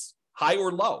value is, high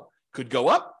or low. Could go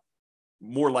up,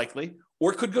 more likely,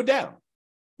 or it could go down,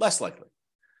 less likely.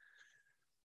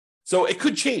 So it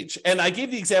could change. And I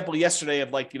gave the example yesterday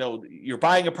of you're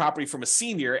buying a property from a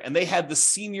senior and they had the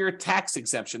senior tax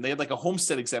exemption. They had like a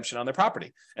homestead exemption on their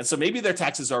property. And so maybe their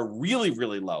taxes are really,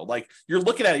 really low. Like you're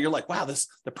looking at it, you're like, wow,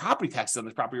 the property taxes on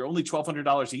this property are only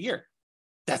 $1,200 a year.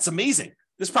 That's amazing.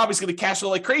 This property's going to cash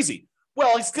flow like crazy.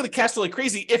 Well, it's going to cash flow like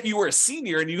crazy if you were a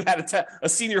senior and you had a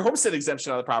senior homestead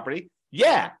exemption on the property.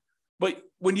 Yeah. But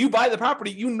when you buy the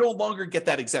property, you no longer get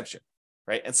that exemption.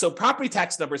 Right. And so property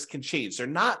tax numbers can change. They're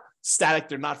not static.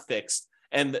 They're not fixed.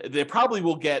 And they probably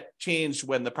will get changed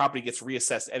when the property gets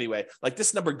reassessed anyway. Like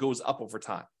this number goes up over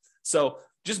time. So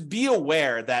just be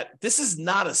aware that this is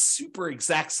not a super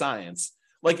exact science.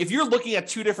 Like if you're looking at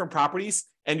 2 different properties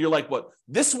and you're like, what,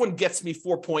 this one gets me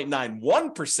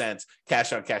 4.91%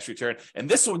 cash on cash return, and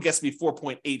this one gets me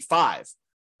 4.85.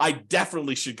 I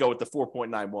definitely should go with the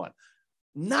 4.91.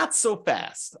 Not so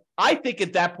fast. I think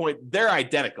at that point, they're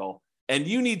identical. And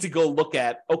you need to go look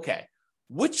at, okay,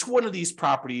 which one of these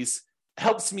properties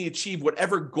helps me achieve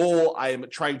whatever goal I am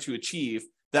trying to achieve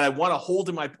that I want to hold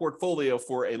in my portfolio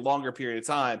for a longer period of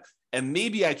time. And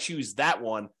maybe I choose that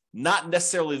one, not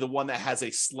necessarily the one that has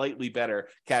a slightly better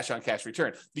cash on cash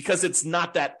return, because it's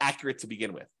not that accurate to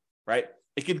begin with, right?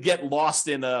 It could get lost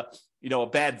in a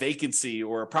bad vacancy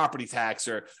or a property tax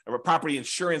or a property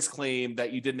insurance claim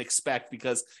that you didn't expect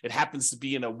because it happens to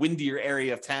be in a windier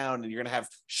area of town and you're going to have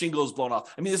shingles blown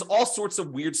off. I mean, there's all sorts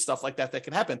of weird stuff like that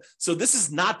can happen. So this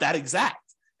is not that exact.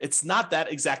 It's not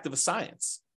that exact of a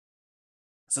science.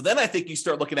 So then I think you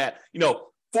start looking at,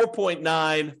 4.9,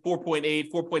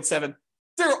 4.8, 4.7.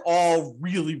 They're all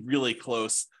really, really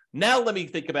close. Now let me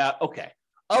think about, okay,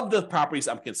 of the properties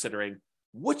I'm considering,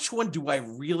 which one do I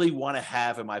really want to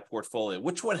have in my portfolio?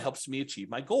 Which one helps me achieve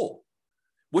my goal?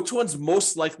 Which one's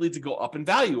most likely to go up in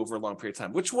value over a long period of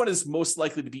time? Which one is most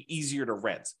likely to be easier to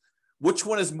rent? Which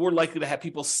one is more likely to have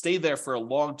people stay there for a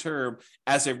long term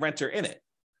as a renter in it?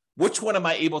 Which one am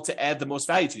I able to add the most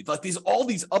value to? Like all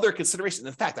these other considerations.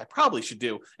 In fact, I probably should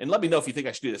do, and let me know if you think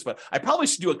I should do this, but I probably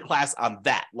should do a class on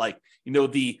that. Like,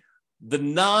 the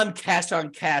non-cash on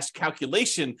cash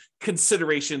calculation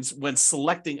considerations when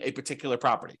selecting a particular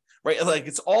property, right? Like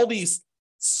it's all these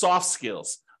soft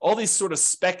skills, all these sort of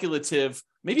speculative,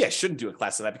 maybe I shouldn't do a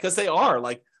class on that because they are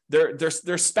like,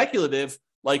 they're speculative.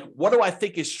 Like, what do I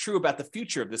think is true about the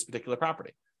future of this particular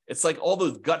property? It's like all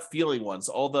those gut feeling ones,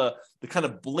 all the kind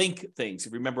of blink things.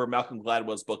 If you remember Malcolm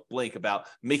Gladwell's book, Blink, about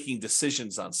making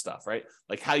decisions on stuff, right?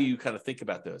 Like how you kind of think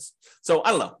about those. So I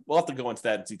don't know. We'll have to go into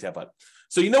that in detail, but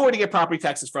so you know where to get property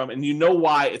taxes from, and you know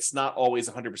why it's not always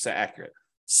 100% accurate.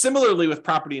 Similarly with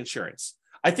property insurance,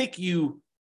 I think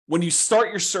when you start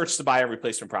your search to buy a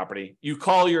replacement property, you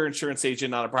call your insurance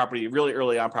agent on a property really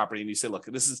early on property, and you say, look,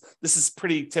 this is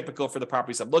pretty typical for the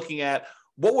properties I'm looking at.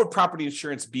 What would property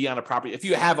insurance be on a property? If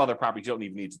you have other properties, you don't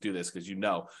even need to do this because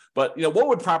but what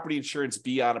would property insurance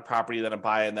be on a property that I'm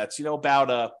buying that's,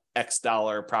 about a X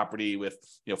dollar property with,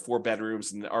 4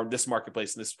 bedrooms and or this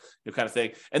marketplace and this kind of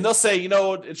thing. And they'll say,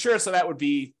 insurance on that would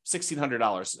be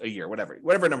 $1,600 a year,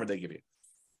 whatever number they give you.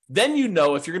 Then if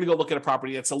you're going to go look at a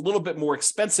property that's a little bit more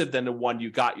expensive than the one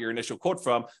you got your initial quote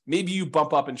from, maybe you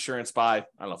bump up insurance by,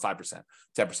 5%,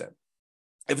 10%.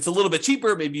 If it's a little bit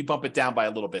cheaper, maybe you bump it down by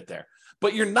a little bit there.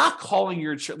 But you're not calling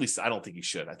your insurance, at least I don't think you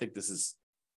should. I think this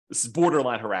is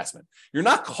borderline harassment. You're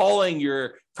not calling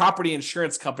your property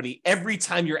insurance company every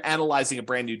time you're analyzing a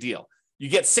brand new deal. You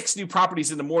get 6 new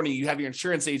properties in the morning, you have your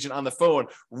insurance agent on the phone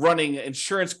running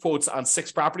insurance quotes on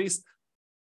 6 properties.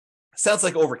 Sounds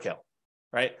like overkill,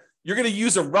 right? You're going to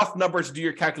use a rough number to do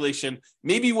your calculation.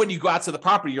 Maybe when you go out to the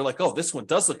property, you're like, oh, this one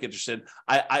does look interesting.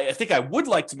 I think I would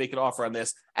like to make an offer on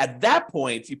this. At that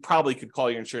point, you probably could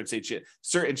call your insurance agent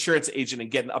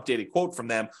and get an updated quote from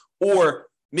them. Or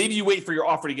maybe you wait for your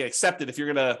offer to get accepted. If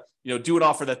you're going to do an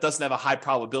offer that doesn't have a high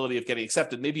probability of getting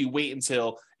accepted, maybe you wait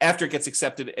until after it gets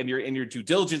accepted and you're in your due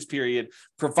diligence period,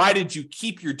 provided you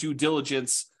keep your due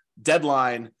diligence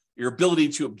deadline, your ability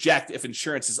to object if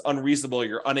insurance is unreasonable or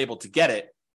you're unable to get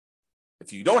it.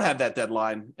 If you don't have that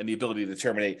deadline and the ability to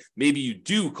terminate, maybe you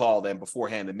do call them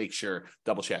beforehand and make sure,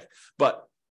 double check. But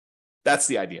that's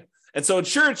the idea. And so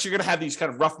insurance, you're going to have these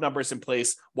kind of rough numbers in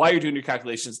place while you're doing your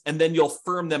calculations, and then you'll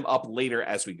firm them up later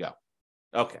as we go.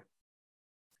 Okay.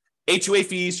 HOA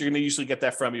fees, you're going to usually get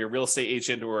that from your real estate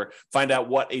agent or find out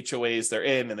what HOAs they're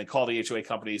in and then call the HOA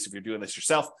companies if you're doing this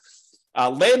yourself.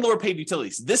 Landlord paid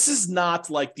utilities. This is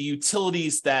not like the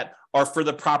utilities that are for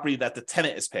the property that the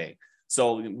tenant is paying.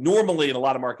 So normally in a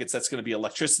lot of markets, that's going to be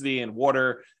electricity and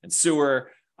water and sewer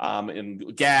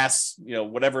and gas,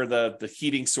 whatever the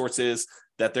heating source is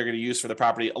that they're going to use for the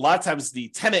property. A lot of times the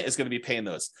tenant is going to be paying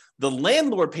those. The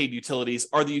landlord paid utilities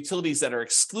are the utilities that are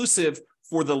exclusive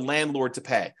for the landlord to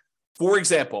pay. For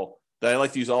example, that I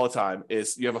like to use all the time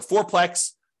is you have a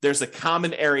fourplex. There's a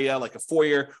common area like a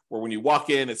foyer where when you walk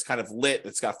in, it's kind of lit.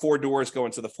 It's got 4 doors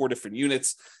going to the 4 different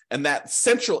units. And that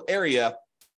central area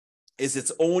is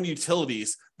its own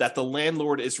utilities that the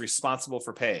landlord is responsible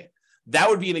for paying. That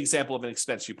would be an example of an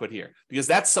expense you put here because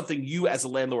that's something you as a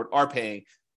landlord are paying.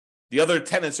 The other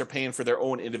tenants are paying for their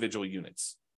own individual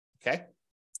units. Okay.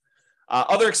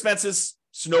 Other expenses,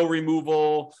 snow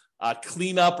removal,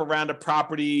 cleanup around a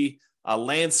property,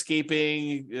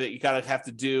 landscaping that you kind of have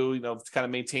to do, to kind of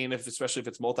maintain it, especially if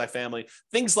it's multifamily.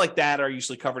 Things like that are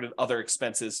usually covered in other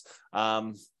expenses.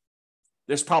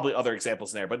 There's probably other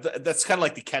examples in there, but that's kind of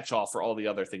like the catch-all for all the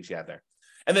other things you have there.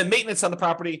 And then maintenance on the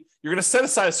property, you're going to set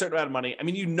aside a certain amount of money. I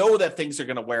mean, you know that things are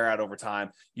going to wear out over time.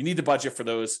 You need to budget for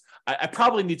those. I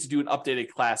probably need to do an updated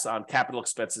class on capital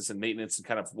expenses and maintenance and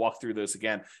kind of walk through those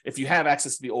again. If you have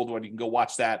access to the old one, you can go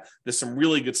watch that. There's some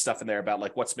really good stuff in there about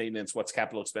like what's maintenance, what's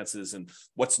capital expenses, and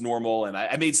what's normal. And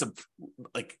I made some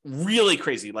like really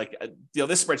crazy, like,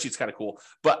 this spreadsheet's kind of cool,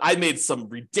 but I made some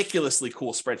ridiculously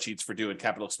cool spreadsheets for doing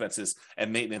capital expenses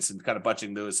and maintenance and kind of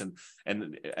budgeting those.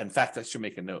 And in fact, I should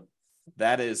make a note.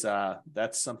 That's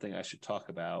something I should talk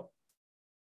about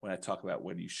when I talk about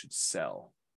when you should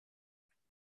sell.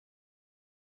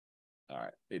 All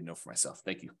right, made a note for myself.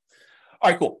 Thank you.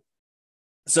 All right, cool.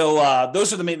 So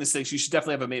those are the maintenance things. You should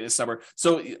definitely have a maintenance number.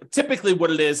 So typically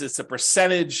what it is, it's a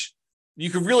percentage. You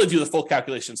can really do the full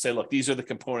calculation and say, look, these are the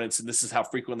components and this is how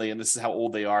frequently and this is how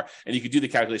old they are. And you could do the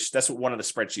calculation. That's what one of the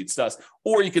spreadsheets does.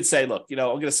 Or you could say, look, I'm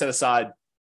going to set aside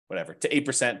whatever, to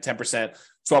 8%, 10%,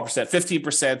 12%,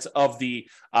 15% of the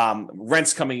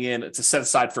rents coming in to set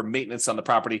aside for maintenance on the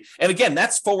property. And again,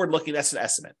 that's forward-looking. That's an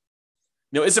estimate.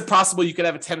 Is it possible you could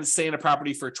have a tenant stay in a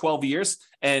property for 12 years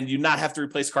and you not have to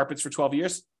replace carpets for 12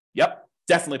 years? Yep,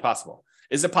 definitely possible.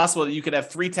 Is it possible that you could have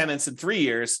 3 tenants in 3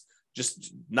 years,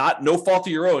 just no fault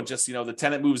of your own, just, the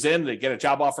tenant moves in, they get a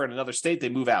job offer in another state, they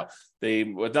move out.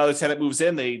 Another tenant moves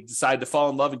in, they decide to fall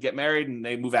in love and get married and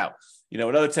they move out.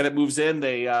 Another tenant moves in,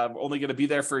 they only going to be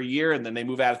there for a year and then they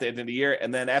move out at the end of the year.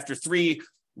 And then after 3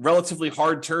 relatively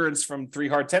hard turns from 3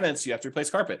 hard tenants, you have to replace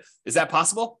carpet. Is that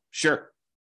possible? Sure.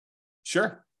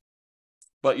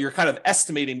 But you're kind of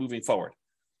estimating moving forward.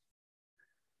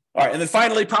 All right. And then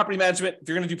finally, property management. If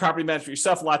you're going to do property management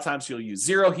yourself, a lot of times you'll use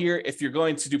 0 here. If you're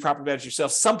going to do property management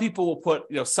yourself, some people will put,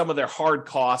 some of their hard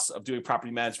costs of doing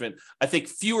property management. I think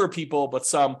fewer people, but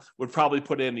some would probably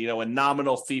put in, a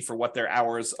nominal fee for what their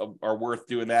hours are worth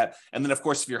doing that. And then of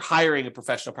course, if you're hiring a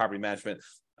professional property management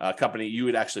company, you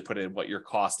would actually put in what your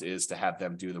cost is to have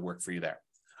them do the work for you there.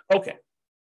 Okay.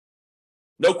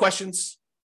 No questions,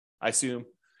 I assume.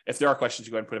 If there are questions,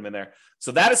 you go ahead and put them in there.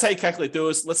 So that is how you calculate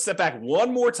those. Let's step back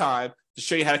one more time to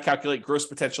show you how to calculate gross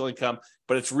potential income,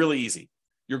 but it's really easy.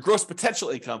 Your gross potential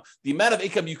income, the amount of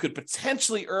income you could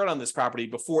potentially earn on this property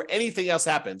before anything else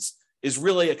happens, is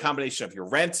really a combination of your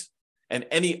rent and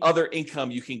any other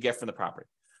income you can get from the property.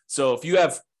 So if you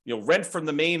have, rent from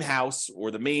the main house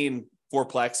or the main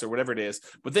fourplex or whatever it is,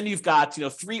 but then you've got, 3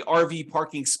 RV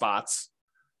parking spots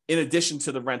in addition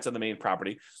to the rent on the main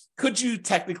property. Could you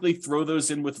technically throw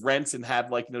those in with rent and have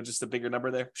just a bigger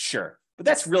number there? Sure. But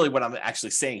that's really what I'm actually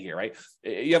saying here, right?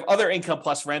 You have other income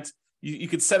plus rent. You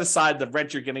could set aside the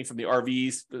rent you're getting from the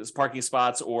RVs, those parking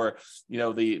spots, or,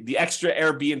 the extra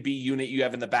Airbnb unit you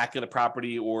have in the back of the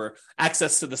property, or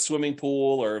access to the swimming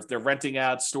pool, or if they're renting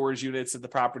out storage units at the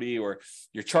property, or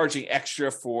you're charging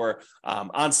extra for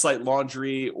on-site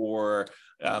laundry, or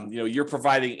you're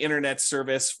providing internet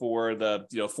service for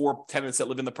the 4 tenants that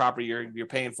live in the property. You're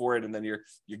paying for it, and then you're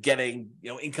getting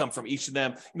income from each of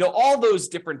them. All those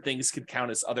different things could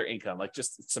count as other income, like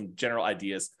just some general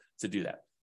ideas to do that.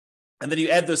 And then you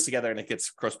add those together, and it gets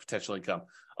gross potential income.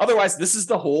 Otherwise, this is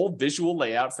the whole visual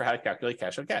layout for how to calculate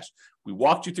cash on cash. We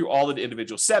walked you through all of the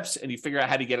individual steps, and you figure out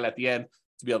how to get it at the end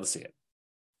to be able to see it.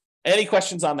 Any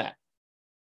questions on that?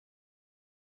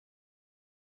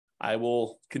 I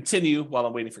will continue while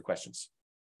I'm waiting for questions.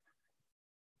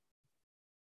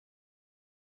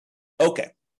 Okay,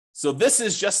 so this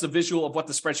is just a visual of what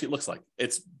the spreadsheet looks like.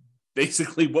 It's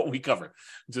basically what we cover.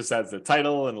 It just has the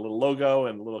title and a little logo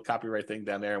and a little copyright thing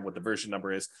down there and what the version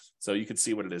number is. So you can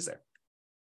see what it is there.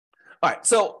 All right,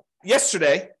 so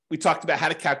yesterday we talked about how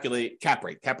to calculate cap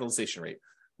rate, capitalization rate,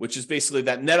 which is basically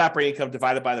that net operating income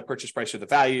divided by the purchase price or the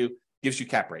value gives you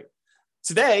cap rate.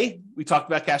 Today, we talked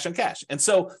about cash on cash. And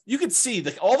so you can see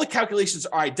that all the calculations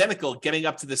are identical getting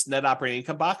up to this net operating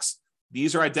income box.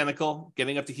 These are identical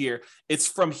getting up to here. It's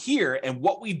from here and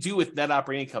what we do with net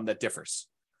operating income that differs.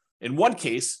 In one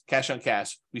case, cash on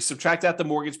cash, we subtract out the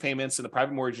mortgage payments and the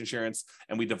private mortgage insurance,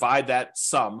 and we divide that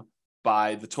sum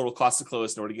by the total cost to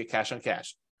close in order to get cash on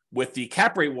cash. With the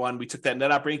cap rate one, we took that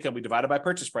net operating income, we divided by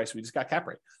purchase price, we just got cap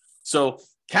rate. So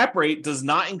cap rate does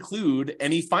not include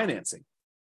any financing.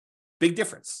 Big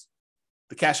difference.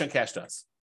 The cash on cash does.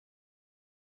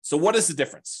 So what is the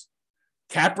difference?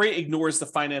 Cap rate ignores the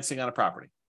financing on a property.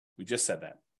 We just said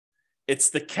that. It's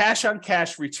the cash on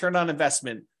cash return on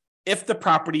investment if the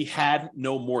property had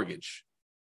no mortgage.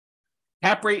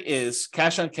 Cap rate is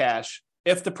cash on cash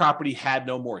if the property had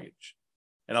no mortgage.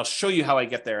 And I'll show you how I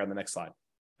get there on the next slide.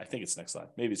 I think it's the next slide.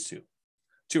 Maybe it's 2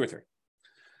 or 3.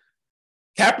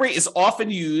 Cap rate is often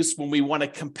used when we want to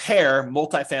compare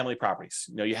multifamily properties.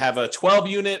 You have a 12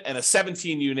 unit and a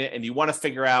 17 unit, and you want to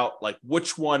figure out like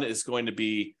which one is going to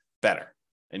be better.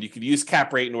 And you can use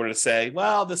cap rate in order to say,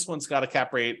 well, this one's got a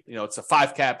cap rate, it's a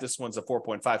 5 cap, this one's a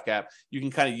 4.5 cap. You can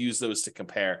kind of use those to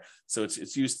compare. So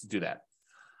it's used to do that.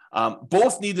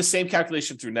 Both need the same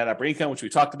calculation through net operating income, which we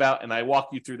talked about, and I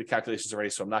walked you through the calculations already,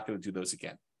 so I'm not going to do those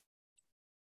again.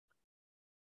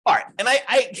 All right, and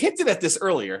I hinted at this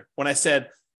earlier when I said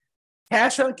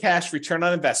cash on cash return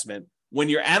on investment, when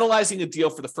you're analyzing a deal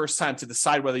for the first time to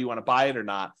decide whether you want to buy it or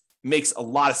not, makes a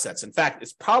lot of sense. In fact,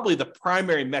 it's probably the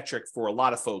primary metric for a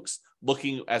lot of folks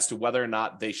looking as to whether or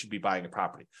not they should be buying a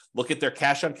property. Look at their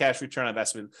cash on cash return on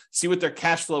investment, see what their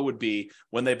cash flow would be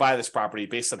when they buy this property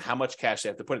based on how much cash they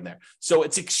have to put in there. So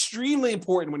it's extremely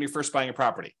important when you're first buying a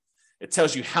property. It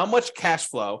tells you how much cash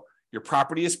flow your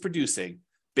property is producing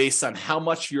based on how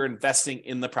much you're investing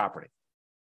in the property.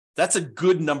 That's a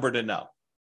good number to know.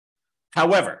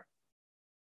 However,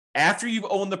 after you've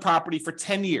owned the property for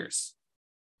 10 years,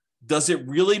 does it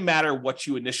really matter what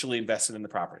you initially invested in the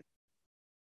property?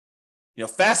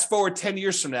 Fast forward 10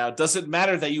 years from now, does it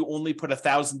matter that you only put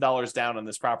 $1,000 down on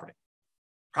this property?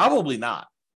 Probably not.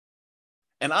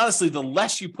 And honestly, the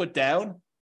less you put down,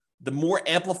 the more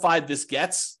amplified this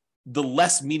gets, the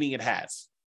less meaning it has.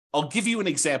 I'll give you an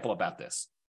example about this.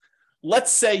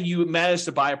 Let's say you managed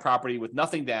to buy a property with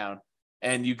nothing down,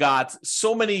 and you got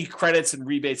so many credits and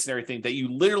rebates and everything that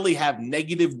you literally have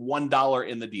negative $1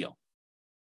 in the deal.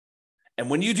 And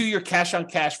when you do your cash on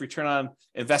cash return on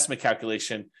investment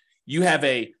calculation, you have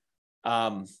I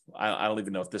don't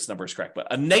even know if this number is correct, but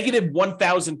a negative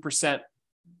 1,000%,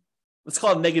 let's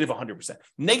call it negative 100%,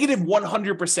 negative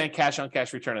 100% cash on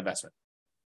cash return on investment.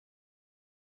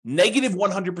 Negative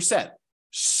 100%.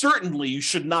 Certainly you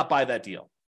should not buy that deal.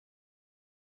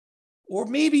 Or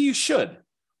maybe you should.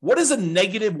 What does a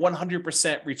negative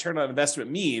 100% return on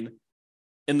investment mean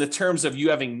in the terms of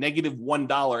you having negative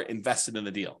 $1 invested in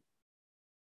the deal?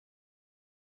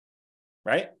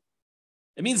 Right?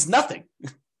 It means nothing.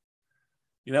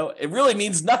 It really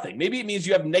means nothing. Maybe it means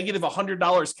you have negative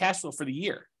 $100 cash flow for the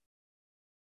year.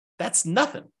 That's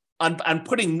nothing. On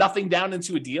putting nothing down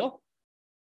into a deal,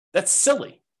 that's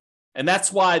silly. And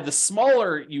that's why the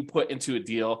smaller you put into a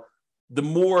deal, the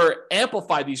more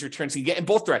amplified these returns can get in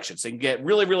both directions. They can get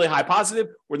really, really high positive,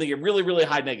 or they get really, really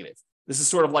high negative. This is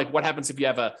sort of like what happens if you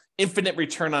have an infinite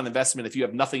return on investment if you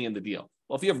have nothing in the deal.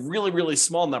 Well, if you have really, really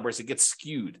small numbers, it gets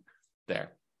skewed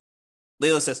there.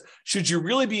 Layla says, should you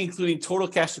really be including total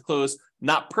cash to close,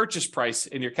 not purchase price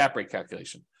in your cap rate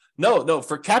calculation? No,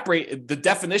 for cap rate, the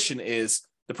definition is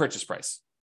the purchase price.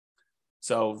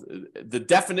 So the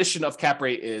definition of cap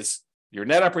rate is your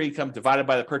net operating income divided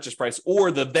by the purchase price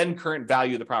or the then current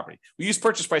value of the property. We use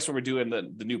purchase price when we're doing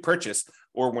the new purchase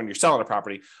or when you're selling a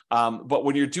property. But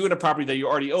when you're doing a property that you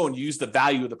already own, you use the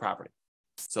value of the property.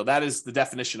 So that is the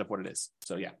definition of what it is.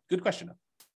 So yeah, good question.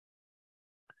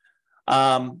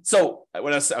 So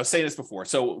when I was saying this before,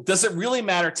 so does it really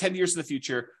matter 10 years in the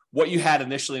future what you had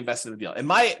initially invested in the deal? And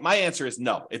my answer is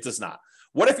no, it does not.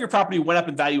 What if your property went up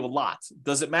in value a lot?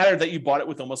 Does it matter that you bought it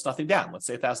with almost nothing down? Let's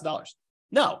say $1,000.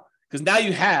 No, because now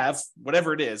you have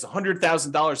whatever it is,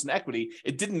 $100,000 in equity.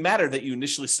 It didn't matter that you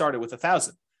initially started with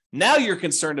 $1,000. Now you're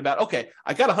concerned about, okay,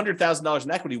 I got $100,000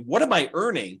 in equity. What am I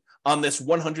earning on this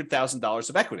 $100,000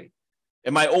 of equity?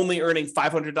 Am I only earning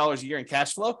 $500 a year in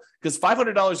cash flow? Because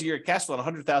 $500 a year in cash flow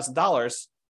on $100,000,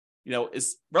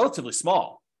 is relatively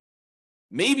small.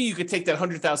 Maybe you could take that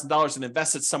 $100,000 and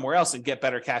invest it somewhere else and get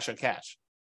better cash on cash,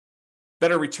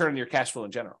 better return on your cash flow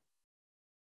in general.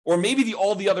 Or maybe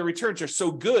all the other returns are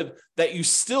so good that you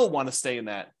still want to stay in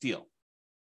that deal,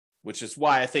 which is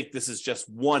why I think this is just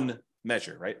one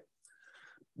measure, right?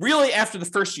 Really, after the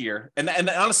first year, and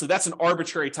honestly, that's an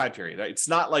arbitrary time period. Right? It's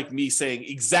not like me saying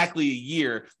exactly a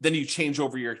year, then you change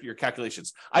over your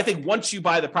calculations. I think once you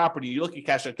buy the property, you look at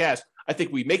cash on cash, I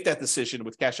think we make that decision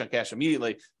with cash on cash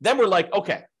immediately. Then we're like,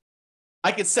 okay,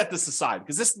 I can set this aside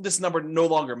because this number no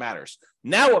longer matters.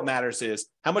 Now what matters is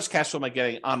how much cash flow am I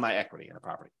getting on my equity in a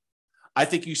property? I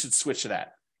think you should switch to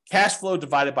that. Cash flow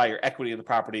divided by your equity in the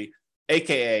property,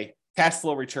 AKA cash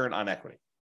flow return on equity.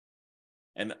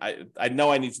 And I know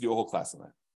I need to do a whole class on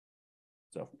that.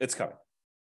 So it's coming.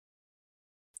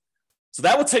 So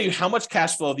that will tell you how much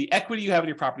cash flow the equity you have in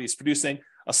your property is producing.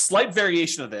 A slight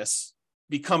variation of this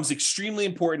becomes extremely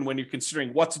important when you're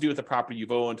considering what to do with the property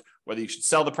you've owned, whether you should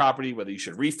sell the property, whether you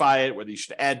should refi it, whether you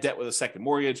should add debt with a second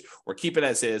mortgage or keep it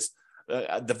as is.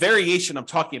 The variation I'm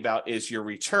talking about is your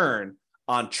return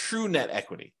on true net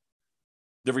equity.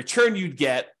 The return you'd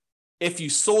get if you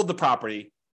sold the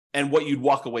property and what you'd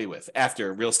walk away with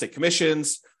after real estate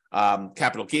commissions,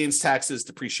 capital gains taxes,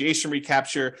 depreciation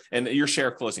recapture, and your share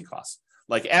of closing costs.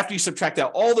 Like after you subtract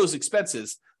out all those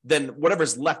expenses, then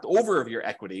whatever's left over of your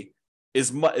equity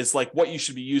is like what you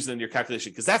should be using in your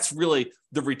calculation, because that's really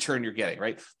the return you're getting,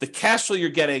 right? The cash flow you're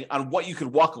getting on what you could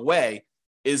walk away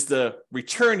is the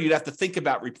return you'd have to think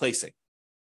about replacing.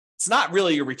 It's not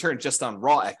really your return just on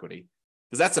raw equity,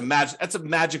 because that's a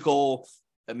magical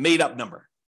made up number.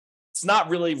 It's not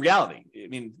really reality. I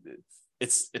mean,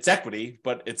 it's equity,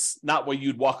 but it's not what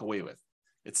you'd walk away with.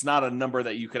 It's not a number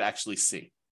that you could actually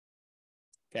see.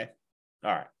 Okay.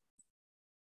 All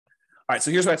right. So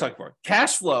here's what I'm talking about.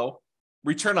 Cash flow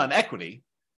return on equity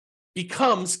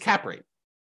becomes cap rate.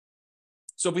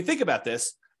 So if we think about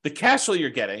this, the cash flow you're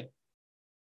getting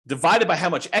divided by how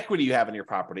much equity you have in your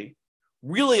property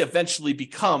really eventually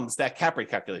becomes that cap rate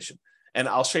calculation. And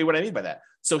I'll show you what I mean by that.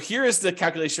 So here is the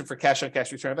calculation for cash on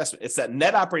cash return on investment. It's that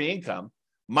net operating income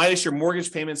minus your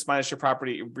mortgage payments, minus your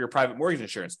private mortgage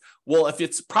insurance. Well, if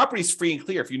it's property's free and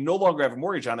clear, if you no longer have a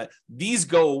mortgage on it, these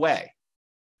go away.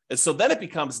 And so then it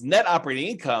becomes net operating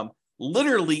income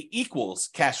literally equals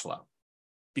cash flow,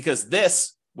 because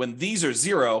this, when these are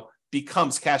zero,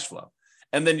 becomes cash flow.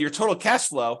 And then your total cash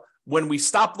flow, when we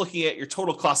stop looking at your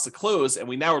total cost to close and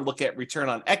we now look at return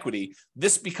on equity,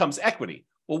 this becomes equity.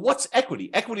 Well, what's equity?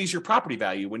 Equity is your property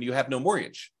value when you have no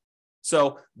mortgage.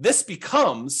 So this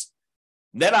becomes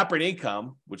net operating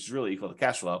income, which is really equal to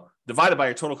cash flow, divided by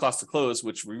your total cost to close,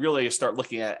 which we really start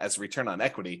looking at as return on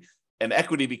equity. And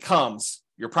equity becomes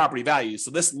your property value.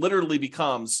 So this literally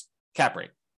becomes cap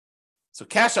rate. So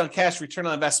cash on cash return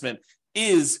on investment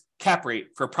is cap rate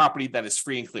for a property that is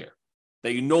free and clear,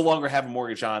 that you no longer have a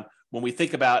mortgage on when we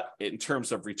think about it in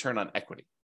terms of return on equity.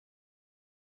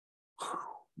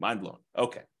 Mind blown.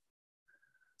 Okay.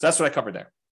 So that's what I covered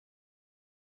there.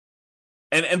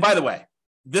 And by the way,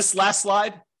 this last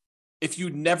slide, if you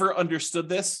never understood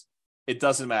this, it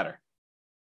doesn't matter.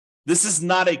 This is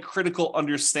not a critical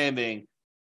understanding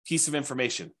piece of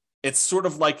information. It's sort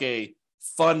of like a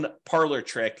fun parlor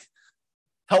trick,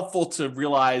 helpful to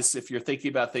realize if you're thinking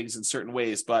about things in certain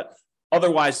ways, but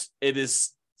otherwise it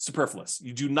is superfluous.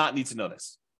 You do not need to know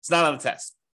this. It's not on the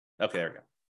test. Okay, there we go.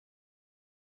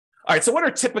 All right, so what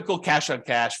are typical cash on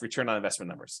cash return on investment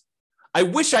numbers? I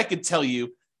wish I could tell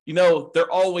you,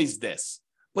 they're always this,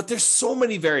 but there's so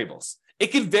many variables. It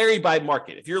can vary by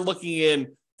market. If you're looking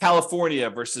in California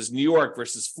versus New York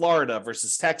versus Florida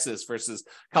versus Texas versus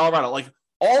Colorado, like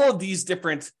all of these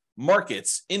different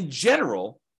markets in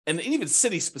general, and even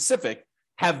city specific,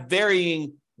 have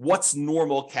varying what's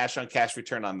normal cash on cash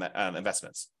return on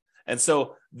investments. And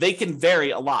so they can vary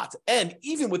a lot. And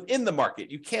even within the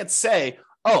market, you can't say,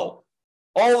 oh,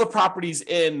 all the properties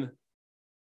in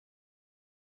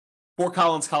Fort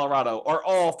Collins, Colorado are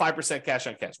all 5% cash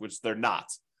on cash, which they're not.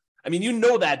 I mean, you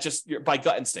know that just by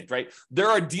gut instinct, right? There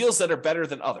are deals that are better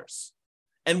than others.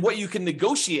 And what you can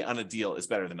negotiate on a deal is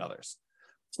better than others.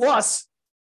 Plus,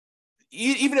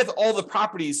 even if all the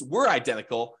properties were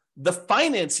identical, the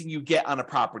financing you get on a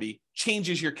property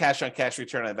changes your cash on cash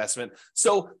return on investment.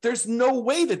 So there's no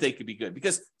way that they could be good,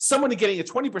 because someone getting a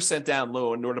 20% down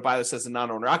loan in order to buy this as a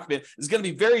non-owner occupant is going to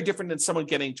be very different than someone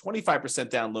getting 25%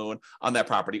 down loan on that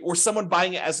property, or someone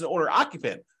buying it as an owner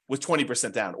occupant with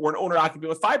 20% down, or an owner occupant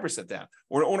with 5% down,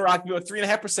 or an owner occupant with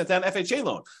 3.5% down FHA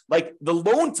loan. Like the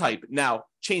loan type now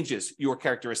changes your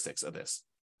characteristics of this,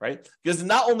 right? Because it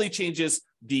not only changes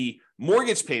the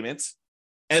mortgage payments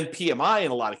and PMI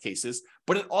in a lot of cases,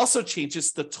 but it also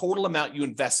changes the total amount you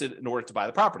invested in order to buy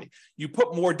the property. You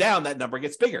put more down, that number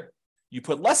gets bigger. You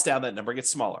put less down, that number gets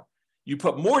smaller. You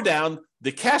put more down,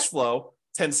 the cash flow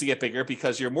tends to get bigger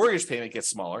because your mortgage payment gets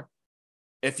smaller.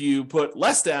 If you put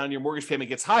less down, your mortgage payment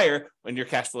gets higher when your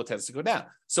cash flow tends to go down.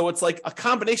 So it's like a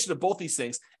combination of both these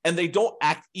things, and they don't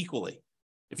act equally.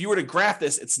 If you were to graph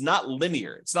this, it's not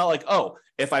linear. It's not like, oh,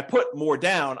 if I put more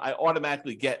down, I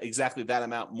automatically get exactly that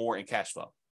amount more in cash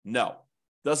flow. No,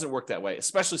 doesn't work that way,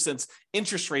 especially since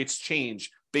interest rates change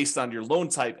based on your loan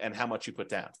type and how much you put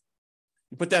down.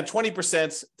 You put down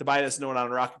 20% to buy it as a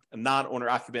non-owner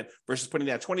occupant versus putting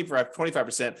down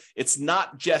 25%. It's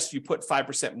not just you put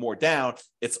 5% more down.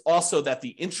 It's also that the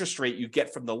interest rate you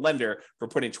get from the lender for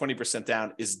putting 20%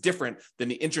 down is different than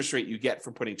the interest rate you get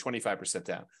from putting 25%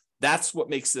 down. That's what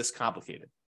makes this complicated.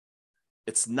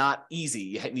 It's not easy.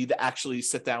 You need to actually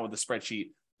sit down with a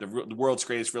spreadsheet, the world's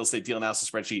greatest real estate deal analysis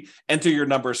spreadsheet, enter your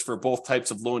numbers for both types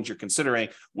of loans you're considering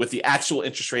with the actual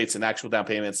interest rates and actual down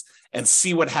payments, and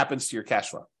see what happens to your cash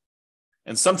flow.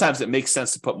 And sometimes it makes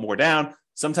sense to put more down.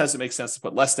 Sometimes it makes sense to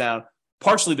put less down,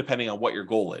 partially depending on what your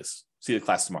goal is. See the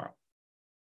class tomorrow.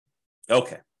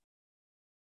 Okay. Let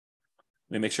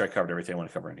me make sure I covered everything I want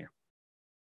to cover in here.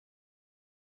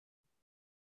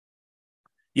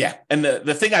 Yeah, and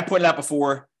the thing I pointed out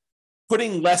before,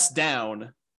 putting less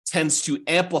down tends to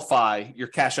amplify your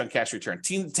cash on cash return,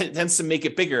 tends to make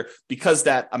it bigger because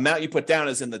that amount you put down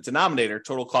is in the denominator,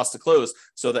 total cost to close.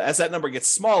 So that as that number gets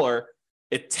smaller,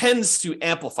 it tends to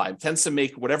amplify, tends to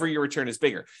make whatever your return is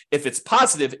bigger. If it's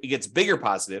positive, it gets bigger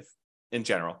positive in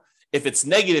general. If it's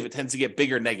negative, it tends to get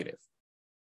bigger negative.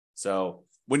 So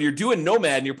when you're doing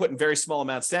Nomad and you're putting very small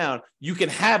amounts down, you can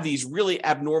have these really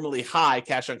abnormally high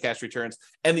cash on cash returns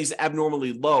and these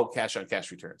abnormally low cash on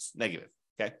cash returns, negative,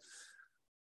 okay?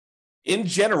 In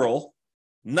general,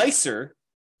 nicer,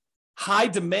 high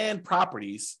demand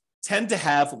properties tend to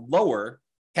have lower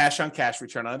cash on cash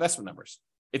return on investment numbers.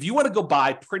 If you want to go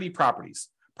buy pretty properties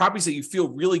that you feel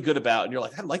really good about, and you're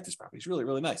like, I like this property, it's really,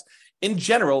 really nice. In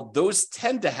general, those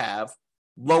tend to have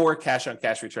lower cash on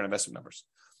cash return on investment numbers.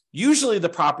 Usually the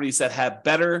properties that have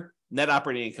better net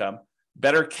operating income,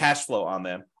 better cash flow on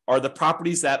them are the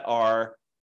properties that are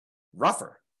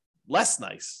rougher, less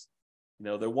nice.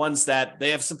 They're ones that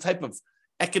they have some type of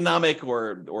economic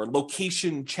or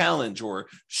location challenge or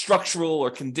structural or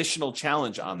conditional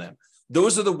challenge on them.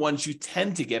 Those are the ones you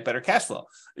tend to get better cash flow.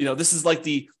 This is like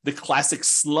the classic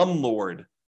slumlord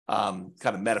kind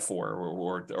of metaphor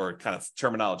or kind of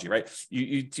terminology, right?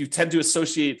 You tend to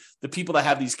associate the people that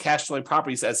have these cash flowing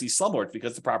properties as these slumlords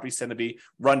because the properties tend to be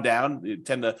run down. You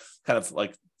tend to kind of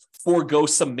like forego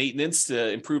some maintenance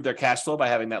to improve their cash flow by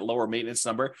having that lower maintenance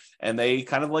number. And they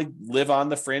kind of like live on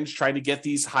the fringe trying to get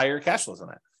these higher cash flows on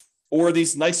that. Or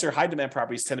these nicer high demand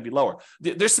properties tend to be lower.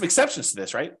 There's some exceptions to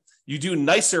this, right? You do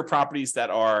nicer properties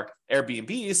that are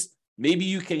Airbnbs, maybe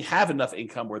you can have enough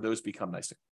income where those become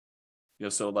nicer.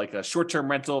 So like a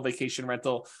short-term rental, vacation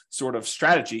rental sort of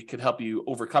strategy could help you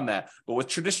overcome that. But with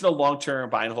traditional long-term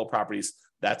buy and hold properties,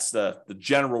 that's the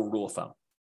general rule of thumb.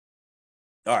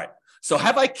 All right. So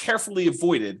have I carefully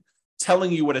avoided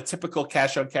telling you what a typical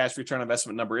cash on cash return on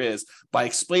investment number is by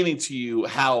explaining to you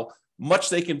how much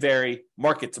they can vary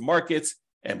market to market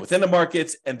and within the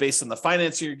markets and based on the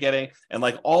financing you're getting and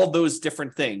like all those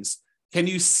different things? Can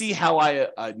you see how I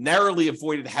narrowly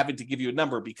avoided having to give you a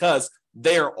number because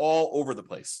they are all over the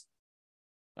place?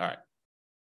 All right.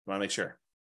 I want to make sure.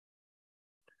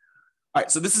 All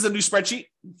right. So this is a new spreadsheet.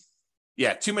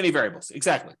 Yeah, too many variables.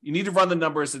 Exactly. You need to run the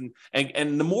numbers and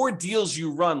the more deals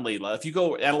you run, Layla, if you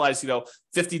go analyze,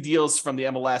 50 deals from the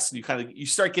MLS and you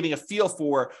start getting a feel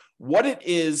for what it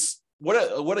is,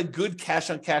 what a good cash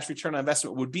on cash return on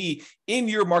investment would be in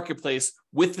your marketplace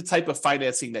with the type of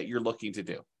financing that you're looking to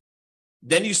do.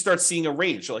 Then you start seeing a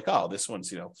range. You're like, oh, this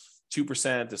one's,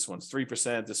 2%, this one's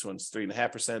 3%, this one's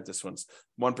 3.5%, this one's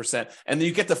 1%. And then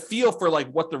you get the feel for like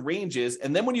what the range is.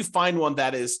 And then when you find one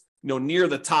that is, near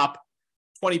the top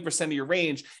 20% of your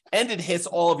range, and it hits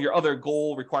all of your other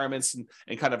goal requirements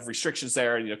and kind of restrictions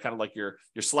there, and kind of like your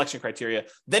selection criteria,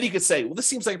 then you could say, well, this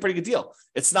seems like a pretty good deal.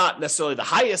 It's not necessarily the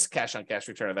highest cash on cash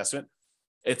return investment.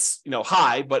 It's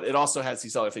high, but it also has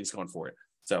these other things going for it.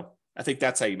 So I think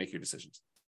that's how you make your decisions.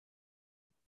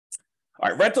 All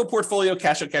right, rental portfolio,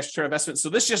 cash on cash return investment. So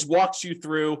this just walks you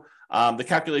through the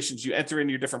calculations. You enter in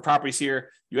your different properties here.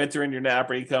 You enter in your net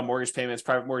operating income, mortgage payments,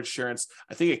 private mortgage insurance.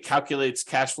 I think it calculates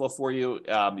cash flow for you.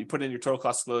 You put in your total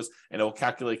cost of close, and it will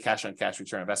calculate cash on cash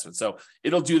return investment. So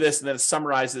it'll do this, and then it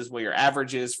summarizes what your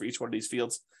average is for each one of these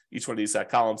fields, each one of these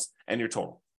columns, and your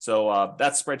total. So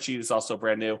that spreadsheet is also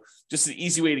brand new. Just an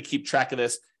easy way to keep track of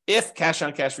this. If cash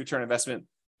on cash return investment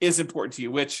is important to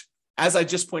you, which, as I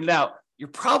just pointed out, you're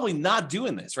probably not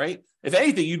doing this, right? If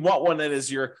anything, you'd want one that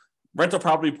is your rental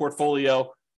property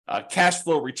portfolio cash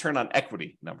flow return on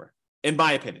equity number. In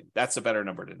my opinion, that's a better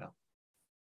number to know.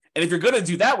 And if you're going to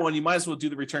do that one, you might as well do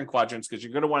the return quadrants because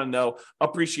you're going to want to know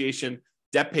appreciation,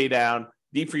 debt pay down,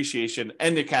 depreciation,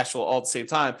 and the cash flow all at the same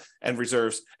time, and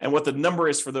reserves, and what the number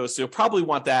is for those. So you'll probably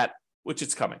want that, which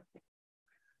it's coming.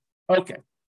 Okay.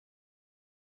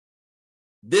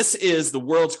 This is the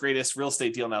world's greatest real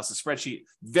estate deal analysis spreadsheet,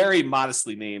 very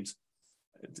modestly named.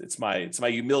 It's my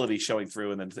humility showing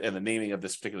through and the naming of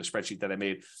this particular spreadsheet that I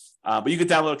made. But you can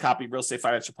download a copy,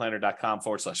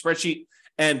 realestateFinancialPlanner.com/spreadsheet.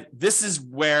 And this is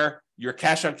where your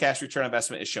cash on cash return on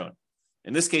investment is shown.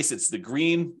 In this case, it's the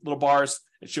green little bars.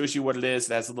 It shows you what it is.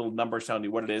 It has a little number telling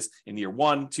you what it is in year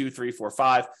 1, 2, 3, 4,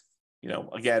 5.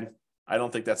 Again, I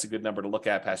don't think that's a good number to look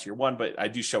at past year 1, but I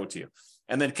do show it to you.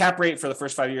 And then cap rate for the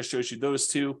first 5 years shows you those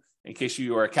two in case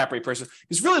you are a cap rate person.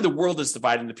 Because really the world is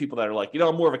divided into people that are like,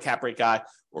 I'm more of a cap rate guy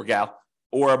or gal,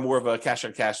 or I'm more of a cash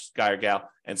on cash guy or gal.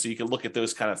 And so you can look at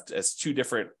those kind of as two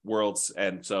different worlds.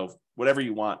 And so whatever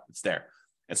you want, it's there.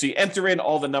 And so you enter in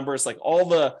all the numbers, like all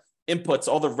the inputs,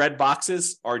 all the red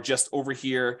boxes are just over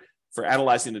here for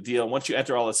analyzing the deal. Once you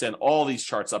enter all this in, all these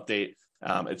charts update.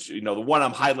 It's the one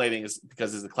I'm highlighting is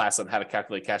because it's a class on how to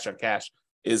calculate cash on cash.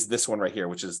 is this one right here,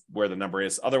 which is where the number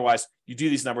is. Otherwise, you do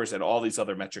these numbers and all these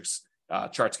other metrics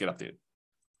charts get updated.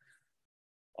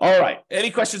 All right.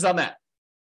 Any questions on that?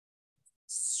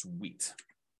 Sweet.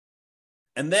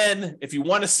 And then if you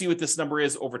want to see what this number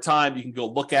is over time, you can go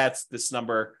look at this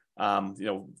number,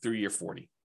 through year 40.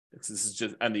 This is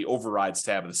just on the overrides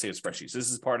tab of the same spreadsheet. So this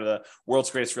is part of the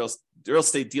world's greatest real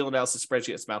estate deal analysis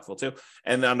spreadsheet. It's a mouthful too.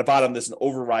 And then on the bottom, there's an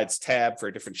overrides tab for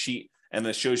a different sheet. And then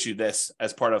it shows you this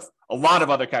as part of a lot of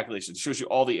other calculations. It shows you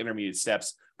all the intermediate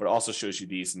steps, but it also shows you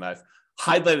these. And I've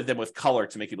highlighted them with color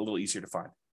to make it a little easier to find.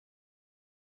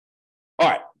 All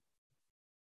right.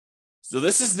 So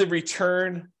this is the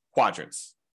return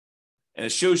quadrants. And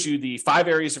it shows you the 5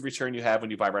 areas of return you have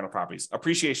when you buy rental properties.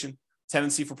 Appreciation,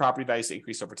 tendency for property values to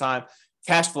increase over time.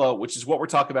 Cash flow, which is what we're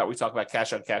talking about. We talk about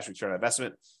cash on cash return on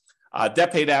investment.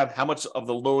 Debt pay down, how much of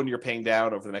the loan you're paying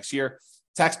down over the next year.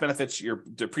 Tax benefits, your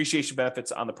depreciation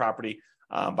benefits on the property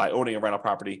by owning a rental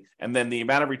property. And then the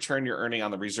amount of return you're earning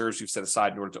on the reserves you've set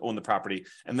aside in order to own the property.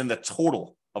 And then the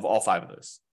total of all 5 of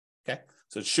those. Okay,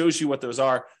 so it shows you what those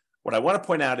are. What I want to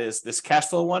point out is this cash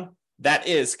flow one, that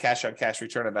is cash on cash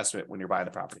return on investment when you're buying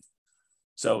the property.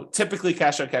 So typically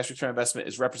cash on cash return on investment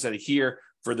is represented here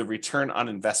for the return on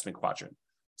investment quadrant.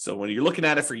 So when you're looking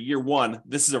at it for year 1,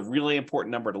 this is a really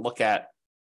important number to look at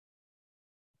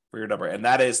for your number. And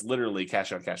that is literally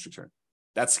cash on cash return.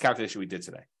 That's the calculation we did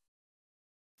today.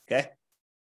 Okay.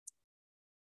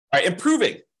 All right.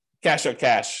 Improving cash on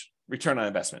cash return on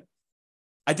investment.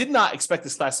 I did not expect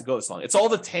this class to go this long. It's all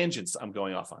the tangents I'm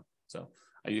going off on. So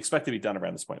I expect to be done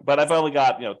around this point, but I've only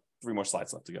got 3 more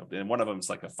slides left to go. And one of them is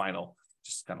like a final,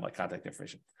 just kind of like contact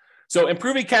information. So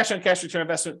improving cash on cash return on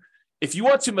investment. If you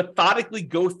want to methodically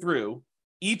go through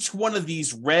each one of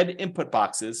these red input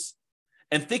boxes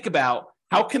and think about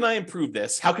how can I improve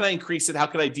this? How can I increase it? How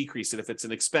can I decrease it? If it's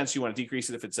an expense, you want to decrease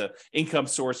it. If it's an income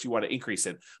source, you want to increase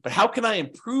it. But how can I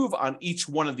improve on each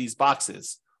one of these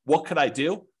boxes? What could I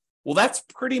do? Well, that's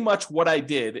pretty much what I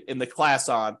did in the class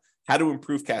on how to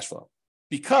improve cash flow.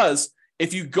 Because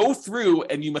if you go through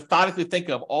and you methodically think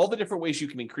of all the different ways you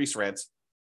can increase rents,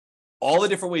 all the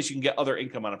different ways you can get other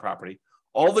income on a property,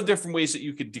 all the different ways that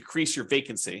you could decrease your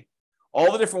vacancy,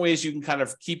 all the different ways you can kind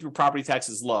of keep your property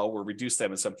taxes low or reduce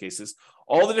them in some cases,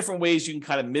 all the different ways you can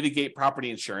kind of mitigate property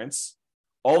insurance,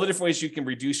 all the different ways you can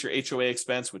reduce your HOA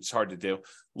expense, which is hard to do,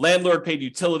 landlord paid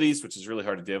utilities, which is really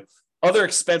hard to do, other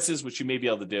expenses, which you may be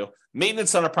able to do,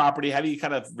 maintenance on a property, how do you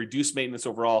kind of reduce maintenance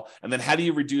overall, and then how do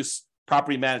you reduce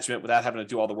property management without having to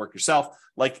do all the work yourself?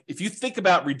 Like if you think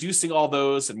about reducing all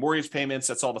those and mortgage payments,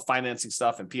 that's all the financing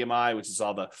stuff, and PMI, which is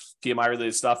all the PMI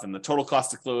related stuff, and the total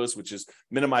cost to close, which is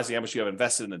minimizing how much you have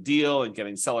invested in the deal and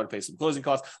getting seller to pay some closing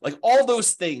costs. Like all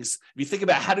those things, if you think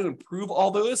about how to improve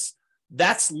all those,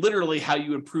 that's literally how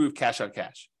you improve cash on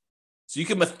cash. So you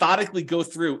can methodically go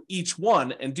through each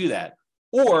one and do that.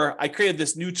 Or I created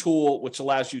this new tool, which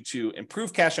allows you to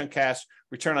improve cash on cash,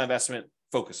 return on investment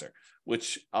focuser,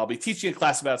 which I'll be teaching a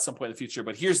class about at some point in the future.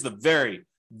 But here's the very,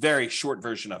 very short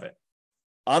version of it.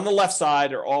 On the left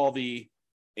side are all the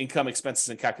income, expenses,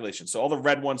 and calculations. So all the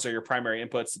red ones are your primary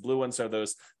inputs. The blue ones are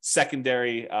those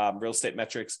secondary real estate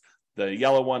metrics. The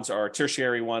yellow ones are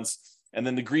tertiary ones. And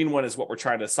then the green one is what we're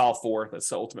trying to solve for. That's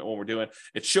the ultimate one we're doing.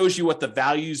 It shows you what the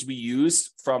values we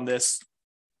use from this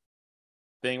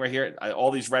thing right here. All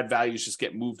these red values just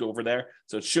get moved over there.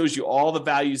 So it shows you all the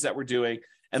values that we're doing.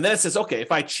 And then it says, okay,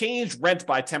 if I change rent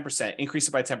by 10%, increase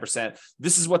it by 10%,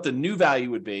 this is what the new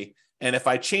value would be. And if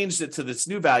I changed it to this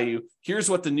new value, here's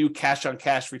what the new cash on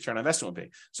cash return on investment would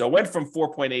be. So it went from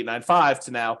 4.895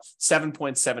 to now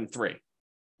 7.73.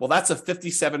 Well, that's a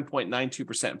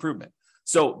 57.92% improvement.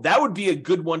 So that would be a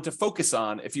good one to focus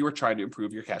on if you were trying to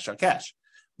improve your cash on cash.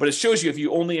 But it shows you if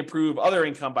you only improve other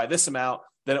income by this amount,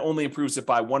 then it only improves it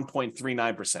by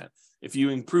 1.39%. If you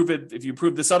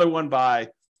improve this other one by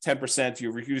 10%,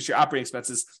 you reduce your operating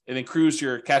expenses, it improves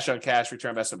your cash on cash return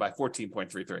on investment by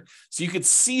 14.33. So you could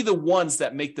see the ones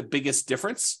that make the biggest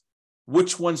difference,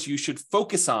 which ones you should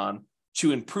focus on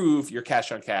to improve your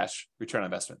cash on cash return on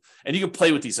investment. And you can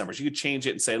play with these numbers. You could change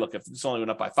it and say, look, if this only went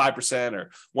up by 5%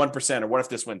 or 1%, or what if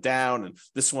this went down and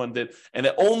this one did, and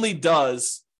it only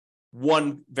does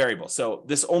one variable. So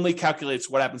this only calculates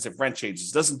what happens if rent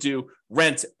changes. It doesn't do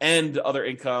rent and other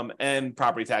income and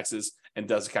property taxes and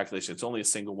does a calculation. It's only a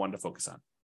single one to focus on.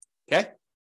 Okay.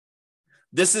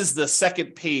 This is the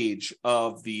second page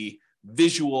of the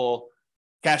visual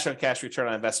cash on cash return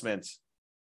on investment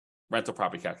rental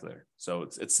property calculator. So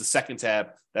it's the second tab.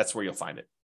 That's where you'll find it.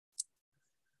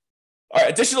 All right,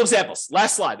 additional examples.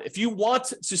 Last slide. If you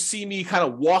want to see me kind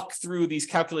of walk through these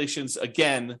calculations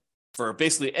again for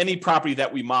basically any property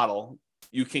that we model,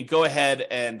 you can go ahead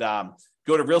and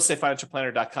go to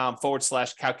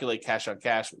realestatefinancialplanner.com/calculate cash on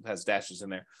cash. It has dashes in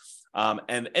there.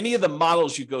 And any of the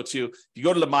models you go to, if you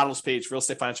go to the models page, Real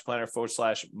Estate Financial Planner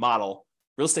 /model,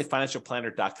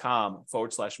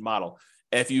 realestatefinancialplanner.com/model.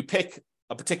 And if you pick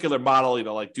a particular model,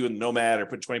 like doing Nomad or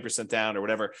put 20% down or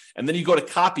whatever, and then you go to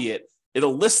copy it,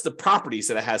 it'll list the properties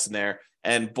that it has in there.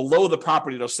 And below the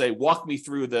property, it'll say, walk me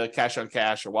through the cash on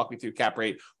cash, or walk me through cap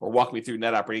rate, or walk me through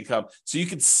net operating income. So you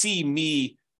can see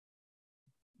me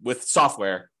with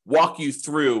software walk you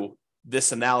through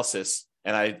this analysis.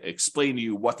 And I explain to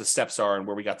you what the steps are and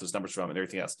where we got those numbers from and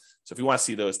everything else. So if you want to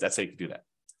see those, that's how you can do that.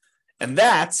 And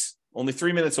that's only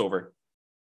 3 minutes over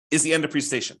is the end of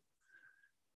presentation.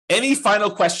 Any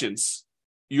final questions?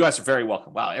 You guys are very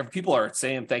welcome. Wow, people are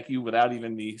saying thank you without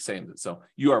even me saying it. So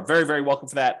you are very, very welcome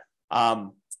for that.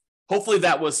 Hopefully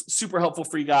that was super helpful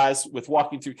for you guys with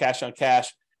walking through cash on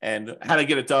cash and how to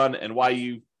get it done and why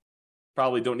you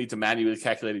probably don't need to manually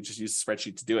calculate it. Just use the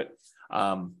spreadsheet to do it.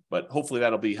 But hopefully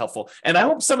that'll be helpful. And I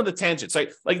hope some of the tangents,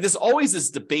 right? Like there's always this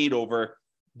debate over,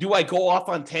 do I go off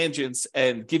on tangents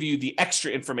and give you the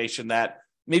extra information that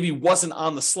maybe wasn't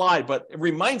on the slide, but it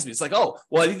reminds me, it's like, oh,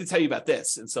 well, I need to tell you about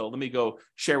this. And so let me go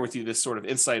share with you this sort of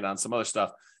insight on some other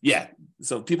stuff. Yeah.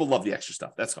 So people love the extra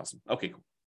stuff. That's awesome. Okay, cool.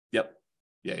 Yep.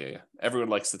 Yeah. Everyone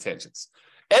likes the tangents.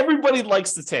 Everybody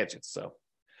likes the tangents. So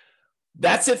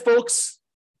that's it, folks.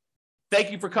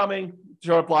 Thank you for coming.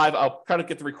 Show up live. I'll try to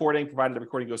get the recording, provided the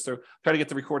recording goes through. Try to get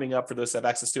the recording up for those that have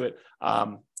access to it.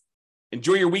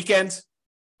 Enjoy your weekend.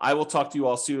 I will talk to you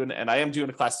all soon. And I am doing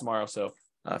a class tomorrow. So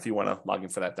if you want to log in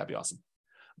for that, that'd be awesome.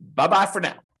 Bye-bye for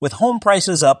now. With home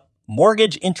prices up,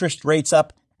 mortgage interest rates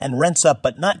up, and rents up,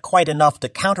 but not quite enough to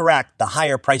counteract the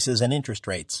higher prices and interest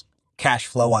rates, cash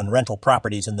flow on rental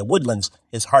properties in the Woodlands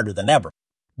is harder than ever.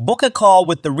 Book a call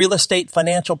with the Real Estate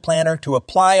Financial Planner to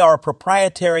apply our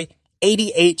proprietary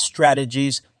 88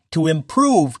 strategies to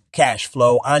improve cash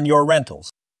flow on your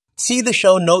rentals. See the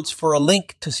show notes for a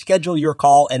link to schedule your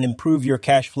call and improve your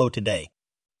cash flow today.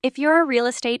 If you're a real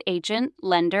estate agent,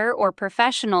 lender, or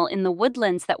professional in the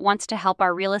Woodlands that wants to help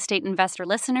our real estate investor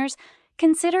listeners,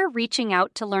 consider reaching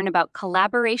out to learn about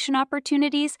collaboration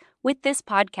opportunities with this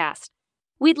podcast.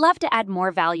 We'd love to add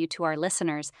more value to our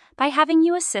listeners by having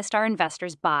you assist our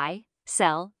investors buy,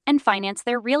 sell, and finance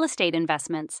their real estate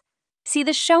investments. See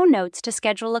the show notes to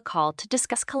schedule a call to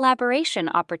discuss collaboration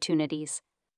opportunities.